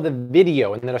below the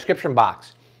video in the description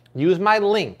box, use my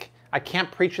link. I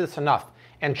can't preach this enough.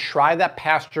 And try that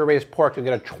pasture-raised pork. You'll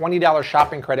get a $20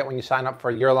 shopping credit when you sign up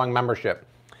for a year-long membership.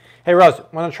 Hey, Rose,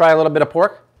 want to try a little bit of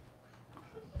pork?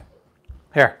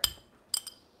 Here.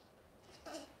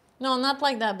 No, not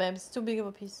like that, babe. It's too big of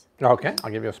a piece. Okay,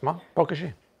 I'll give you a small.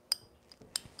 Pokashi.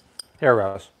 Here,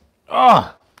 Rose.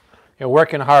 Oh, you're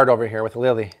working hard over here with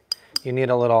Lily. You need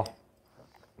a little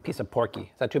piece of porky.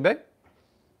 Is that too big?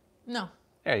 No.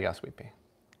 There you go, sweet pea.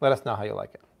 Let us know how you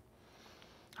like it.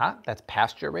 That's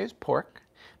pasture-raised pork,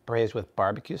 braised with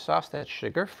barbecue sauce that's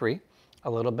sugar-free, a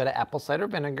little bit of apple cider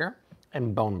vinegar,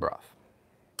 and bone broth.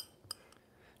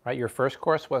 Right, your first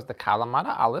course was the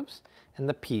Kalamata olives and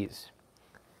the peas.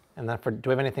 And then do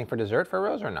we have anything for dessert for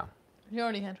Rose or no? You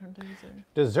already had her dessert.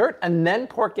 Dessert and then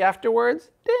pork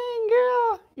afterwards? Dang,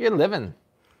 girl, you're living.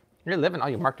 You're living. Oh,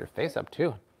 you marked your face up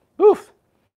too. Oof.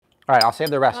 All right, I'll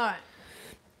save the rest. All right.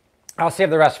 I'll save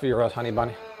the rest for you, Rose, honey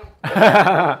bunny.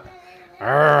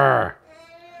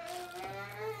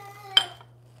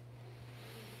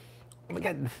 Look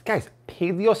at this, guys,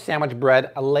 paleo sandwich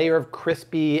bread, a layer of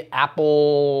crispy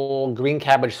apple green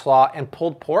cabbage slaw, and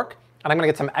pulled pork. And I'm gonna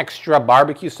get some extra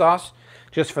barbecue sauce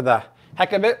just for the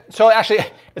heck of it. So actually,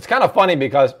 it's kind of funny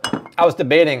because I was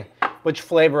debating which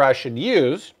flavor I should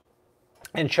use.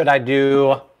 And should I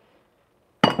do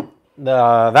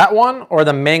that one or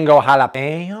the mango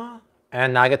jalapeno?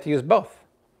 And now I get to use both,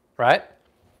 right?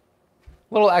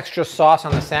 A little extra sauce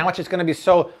on the sandwich. It's gonna be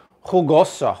so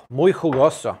jugoso, muy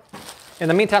jugoso. In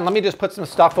the meantime, let me just put some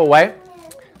stuff away.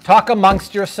 Talk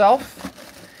amongst yourself.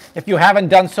 If you haven't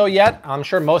done so yet, I'm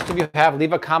sure most of you have,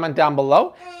 leave a comment down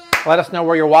below. Let us know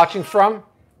where you're watching from.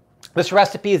 This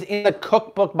recipe is in the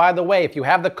cookbook, by the way. If you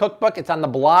have the cookbook, it's on the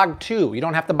blog too. You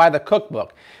don't have to buy the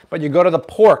cookbook, but you go to the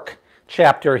pork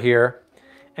chapter here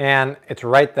and it's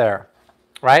right there,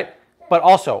 right? But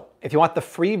also, if you want the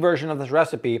free version of this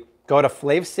recipe, go to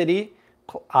Flav City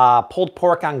pulled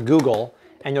pork on Google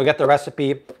and you'll get the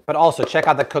recipe. But also check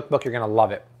out the cookbook, you're gonna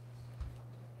love it.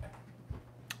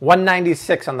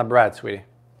 $1.96 on the bread, sweetie.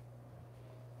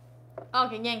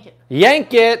 Okay, yank it.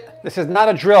 Yank it! This is not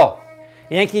a drill.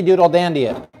 Yankee Doodle Dandy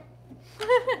it.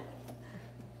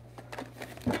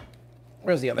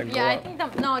 Where's the other girl? Yeah, I think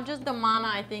just the mana.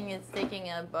 I think it's taking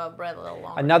a bread a little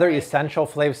longer. Another right? essential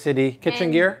Flav City kitchen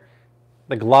gear.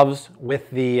 The gloves with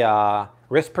the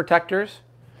wrist protectors.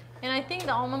 And I think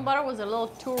the almond butter was a little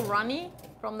too runny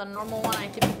from the normal one I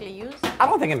typically use. I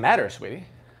don't think it matters, sweetie.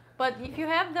 But if you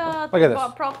have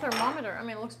the prop thermometer, I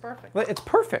mean, it looks perfect. It's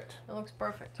perfect. It looks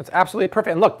perfect. It's absolutely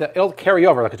perfect. And look, it'll carry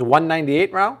over. Like it's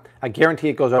 198 now. I guarantee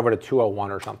it goes over to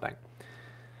 201 or something.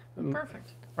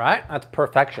 Perfect. Right? That's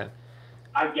perfection.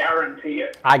 I guarantee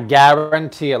it. I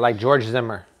guarantee it, like George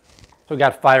Zimmer, who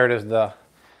got fired as the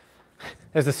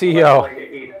CEO.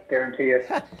 Guarantee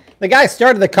it. The guy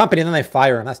started the company and then they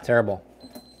fire him. That's terrible.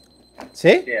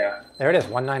 See? Yeah. There it is,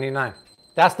 $199.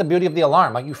 That's the beauty of the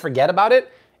alarm. Like you forget about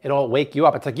it, it'll wake you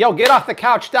up. It's like, yo, get off the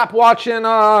couch, stop watching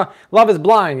Love is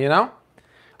Blind, you know? All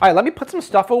right, let me put some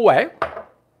stuff away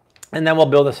and then we'll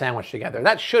build a sandwich together.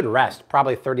 That should rest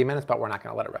probably 30 minutes, but we're not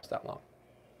gonna let it rest that long.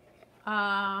 Well,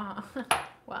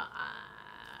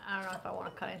 I don't know if I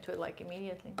want to cut into it like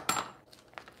immediately.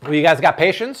 Well, you guys got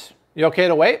patience? You okay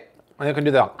to wait? And you can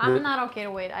do that. I'm not okay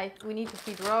to wait. We need to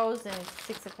feed Rose and it's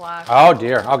 6 o'clock. Oh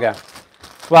dear, okay.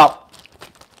 Well,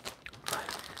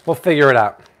 we'll figure it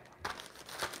out.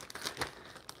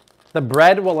 The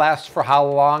bread will last for how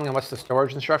long and what's the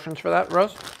storage instructions for that,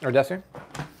 Rose or Desi?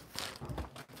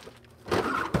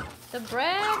 The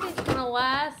bread is going to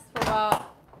last for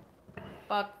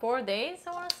about 4 days,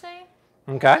 I want to say.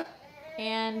 Okay.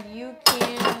 And you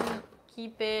can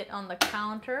keep it on the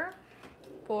counter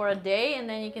for a day and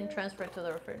then you can transfer it to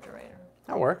the refrigerator.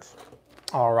 That works.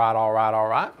 All right, all right, all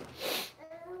right.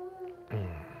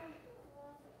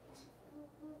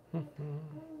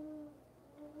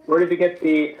 Where did you get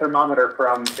the thermometer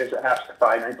from? Is asked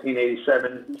by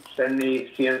 1987. Send me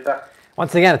Sienta.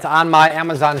 Once again, it's on my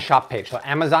Amazon shop page. So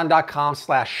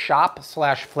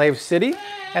amazon.com/shop/FlavCity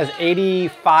has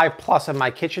 85 plus of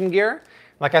my kitchen gear.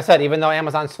 Like I said, even though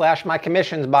Amazon slashed my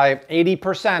commissions by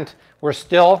 80%, we're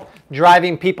still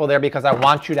driving people there because I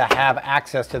want you to have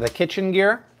access to the kitchen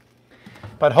gear.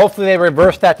 But hopefully they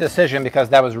reversed that decision because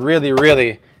that was really,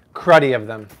 really cruddy of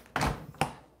them.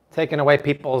 Taking away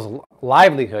people's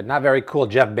livelihood. Not very cool,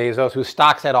 Jeff Bezos, whose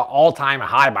stock's at an all-time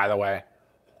high, by the way.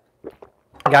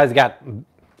 The guy's got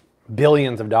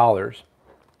billions of dollars.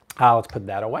 Let's put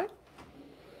that away.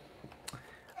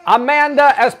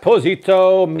 Amanda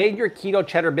Esposito made your keto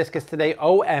cheddar biscuits today.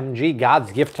 OMG,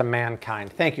 God's gift to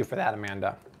mankind. Thank you for that,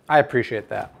 Amanda. I appreciate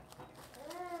that.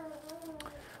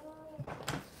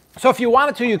 So if you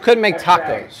wanted to, you could make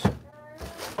tacos.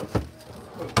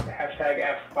 Hashtag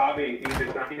Ask Bobby. You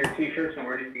design your t-shirts and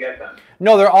where did you get them?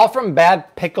 No, they're all from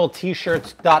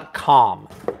badpickletshirts.com.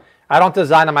 I don't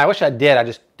design them. I wish I did. I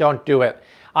just don't do it.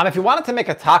 If you wanted to make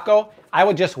a taco, I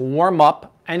would just warm up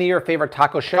any of your favorite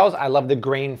taco shells. I love the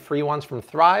grain-free ones from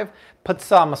Thrive. Put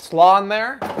some slaw in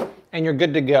there, and you're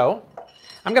good to go.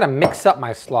 I'm going to mix up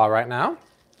my slaw right now.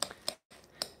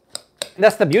 And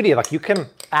that's the beauty. Like, you can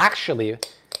actually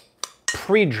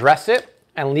pre-dress it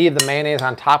and leave the mayonnaise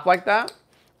on top like that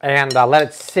and let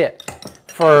it sit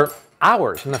for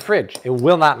hours in the fridge. It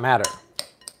will not matter.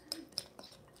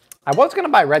 I was going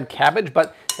to buy red cabbage,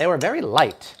 but they were very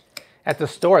light at the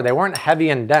store. They weren't heavy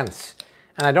and dense.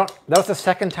 And that was the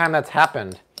second time that's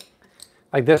happened,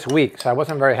 like this week, so I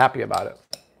wasn't very happy about it.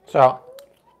 So,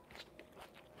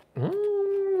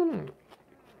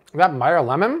 that Meyer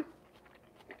lemon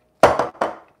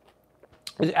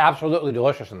is absolutely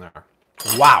delicious in there.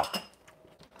 Wow.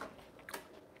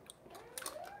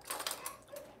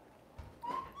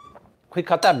 Can we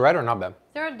cut that bread or not, babe? Is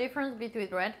there a difference between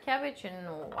red cabbage and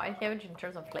white cabbage in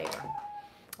terms of flavor?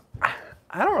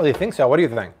 I don't really think so. What do you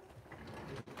think?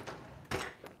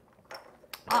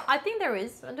 I think there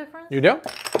is a difference. You do?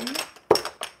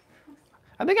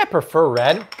 I think I prefer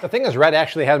red. The thing is, red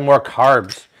actually has more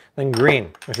carbs than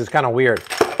green, which is kind of weird.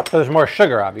 So there's more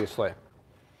sugar, obviously.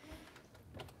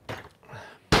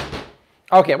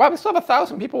 Okay, wow, we still have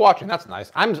 1,000 people watching. That's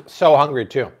nice. I'm so hungry,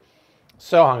 too.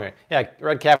 So hungry. Yeah,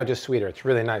 red cabbage is sweeter. It's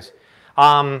really nice.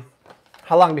 How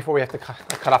long before we have to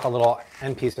cut off a little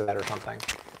end piece of that or something?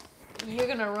 You're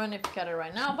going to ruin it if you cut it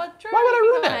right now, but try. Why would I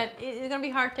ruin it? It's going to be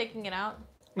hard taking it out.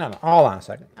 No, hold on a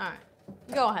second. All right.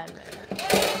 Go ahead, man.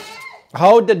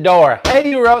 Hold the door. Hey,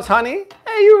 you Rose Honey.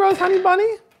 Hey, you Rose Honey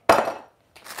Bunny.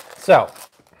 So.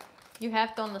 You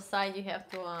have to, on the side, you have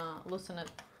to loosen it.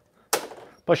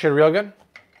 Push it real good?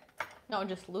 No,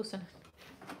 just loosen it.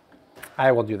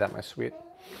 I will do that, my sweet.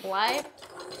 Clive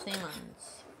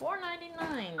Simmons,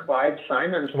 $4.99. Clyde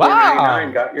Simons, $4.99.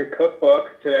 Wow. Got your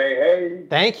cookbook today. Hey.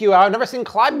 Thank you. I've never seen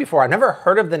Clyde before. I've never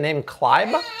heard of the name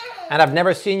Clyde, and I've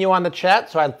never seen you on the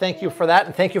chat, so I thank you for that,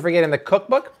 and thank you for getting the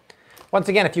cookbook. Once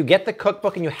again, if you get the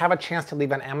cookbook and you have a chance to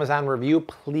leave an Amazon review,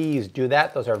 please do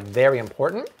that. Those are very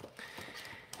important.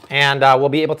 And we'll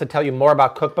be able to tell you more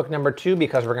about cookbook number 2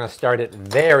 because we're going to start it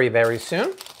very, very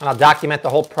soon. And I'll document the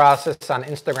whole process on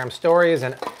Instagram stories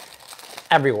and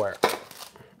everywhere.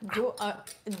 Do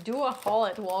a haul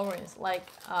at Walgreens, like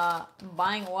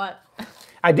buying what?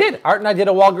 I did. Art and I did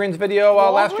a Walgreens video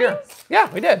last year.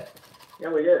 Yeah, we did.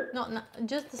 Yeah, we did. No,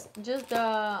 just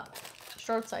the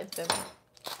short sides, baby.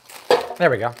 There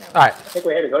we go. All right. I think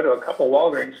we had to go to a couple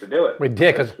Walgreens to do it. We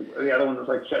did, because the other one was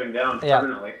like shutting down Yeah.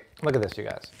 permanently. look at this, you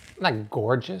guys. Isn't that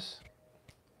gorgeous?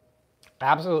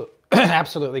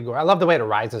 Absolutely gorgeous. I love the way it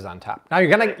rises on top. Now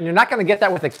you're not gonna get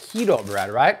that with a keto bread,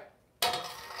 right?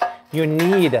 You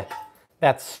need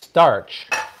that starch.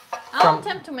 I'll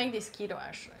attempt to make this keto,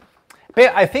 actually.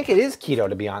 But I think it is keto,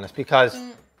 to be honest, because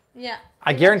Yeah.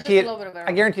 I guarantee it.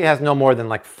 I guarantee it has no more than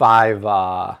like 5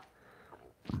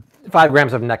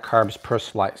 grams of net carbs per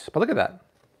slice. But look at that.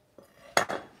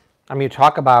 I mean, you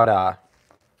talk about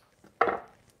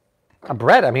a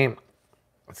bread. I mean,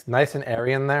 it's nice and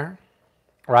airy in there,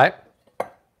 right?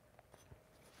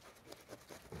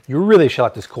 You really should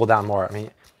let this cool down more. I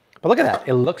mean, but look at that.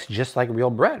 It looks just like real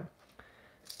bread.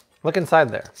 Look inside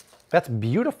there. That's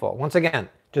beautiful. Once again,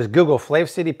 just Google Flav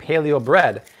City Paleo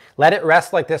Bread. Let it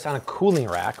rest like this on a cooling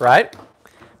rack, right?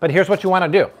 But here's what you want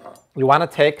to do. You want to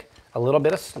take a little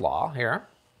bit of slaw here,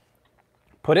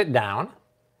 put it down.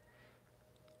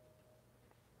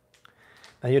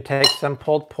 Then you take some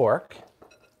pulled pork,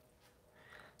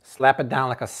 slap it down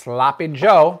like a sloppy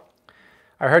Joe.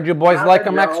 I heard you boys like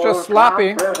them extra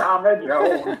sloppy. Does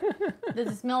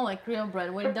it smell like real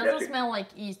bread? Well, it doesn't smell like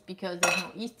yeast because there's no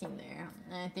yeast in there.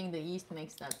 And I think the yeast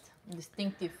makes that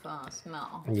distinctive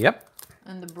smell. Yep.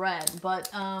 And the bread. But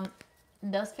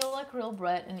it does feel like real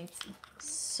bread, and it's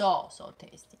so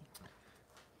tasty.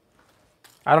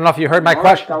 I don't know if you heard my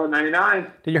question.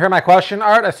 $1.99. Did you hear my question,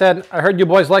 Art? I said, I heard you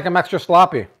boys like them extra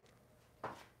sloppy.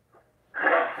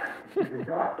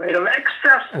 Made them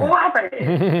extra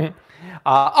sloppy.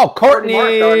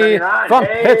 Courtney from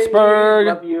Hey, Pittsburgh.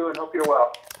 Love you and hope you're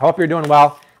well. Hope you're doing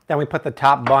well. Then we put the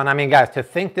top bun. I mean, guys, to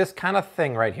think this kind of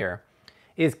thing right here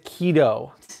is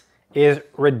keto is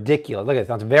ridiculous. Look at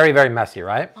this. It's very, very messy,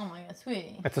 right? Oh my god,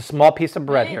 sweetie. It's a small piece of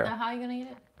bread Hey, here. how are you gonna eat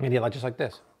it? I'm gonna eat it just like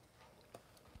this.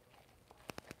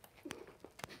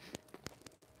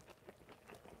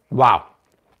 Wow.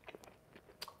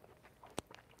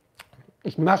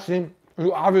 It's messy.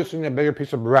 You obviously need a bigger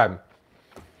piece of bread.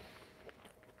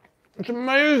 It's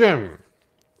amazing.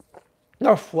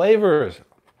 The flavors,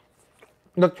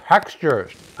 the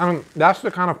textures. I mean, that's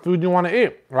the kind of food you want to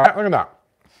eat, right? Look at that.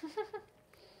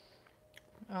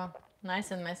 Oh,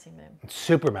 nice and messy, babe. It's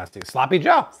super messy. Sloppy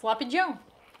Joe. Sloppy Joe.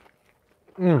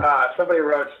 Somebody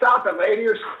wrote, "Stop it, lady,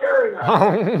 you're scaring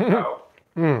us."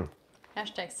 No.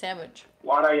 Hashtag savage.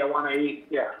 What do you want to eat?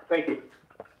 Yeah, thank you.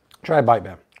 Try a bite,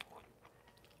 man.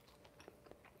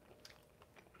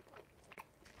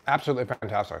 Absolutely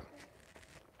fantastic.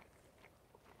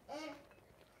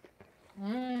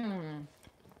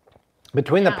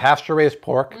 Between the pasture-raised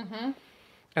pork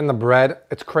and the bread,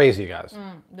 it's crazy, guys.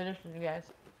 Delicious, you guys.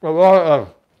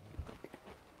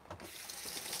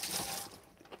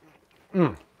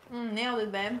 Nailed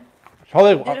it, babe.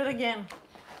 Totally, Did it again.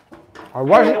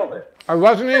 it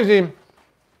wasn't easy,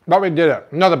 but we did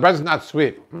it. No, the bread's not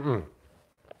sweet.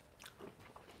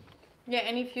 Yeah,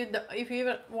 and if you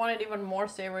even want it even more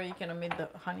savory, you can omit the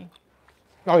honey.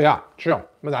 Oh yeah, sure.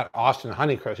 With that Austin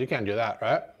Honeycrisp, you can't do that,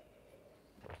 right?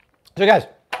 So guys,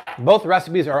 both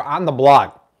recipes are on the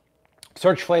blog.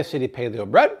 Search Flav City Paleo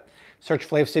Bread, search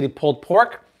Flav City Pulled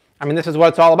Pork. I mean, this is what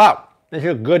it's all about. This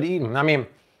is good eating. I mean,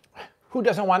 who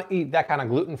doesn't want to eat that kind of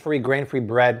gluten-free, grain-free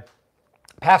bread,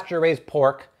 pasture-raised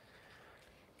pork,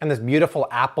 and this beautiful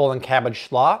apple and cabbage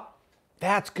slaw?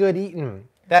 That's good eating.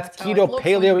 That's how it keto looks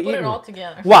paleo when you put eating. it all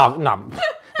together. Wow, no.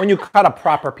 When you cut a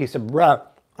proper piece of bread,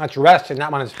 that's resting,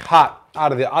 that one is hot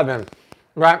out of the oven,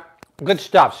 right? Good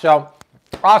stuff. So,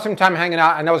 awesome time hanging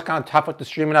out. I know it's kind of tough with the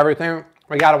stream and everything.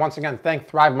 We got to once again thank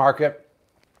Thrive Market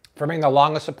for being the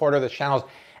longest supporter this channel's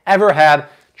ever had.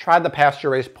 Try the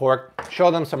pasture-raised pork.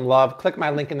 Show them some love. Click my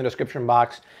link in the description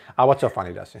box. What's so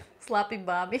funny, Dusty? Sloppy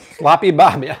Bobby. Sloppy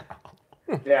Bob, yeah.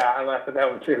 Yeah, I laughed at that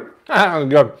one too. That was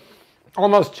good.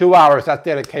 Almost 2 hours. That's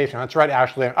dedication. That's right,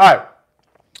 Ashley. All right.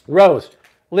 Rose,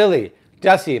 Lily,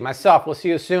 Desi, myself. We'll see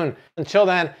you soon. Until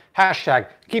then, hashtag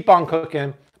keep on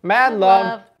cooking. Mad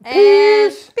love.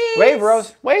 Peace. Peace. Wave,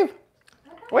 Rose. Wave.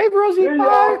 Wave, Rosie.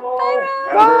 Bye.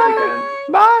 Bye.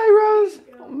 Bye, Rose.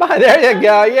 Bye. There you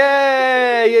go.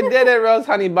 Yay. You did it, Rose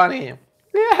Honey Bunny.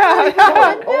 Yeah.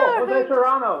 Oh, Jose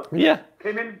Serrano Yeah.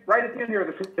 came in right at the end here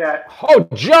of the chat. Oh,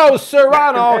 Joe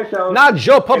Serrano. Not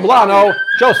Joe Poblano.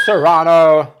 Joe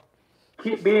Serrano.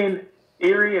 Keep being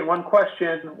eerie in one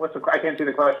question. I can't see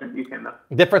the question. You can though.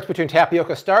 Difference between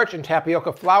tapioca starch and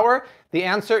tapioca flour? The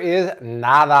answer is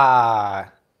nada.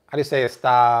 How do you say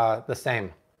está the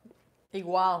same?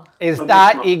 Igual.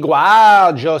 Está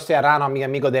igual, Joe Serrano, mi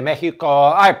amigo de Mexico.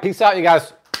 All right, peace out, you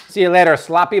guys. See you later.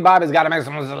 Sloppy Bob has got to make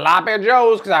some sloppy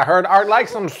joes because I heard Art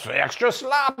likes some extra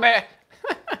sloppy.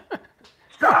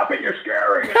 Stop it! You're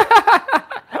scaring me. Is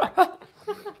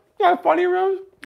that funny, Rose?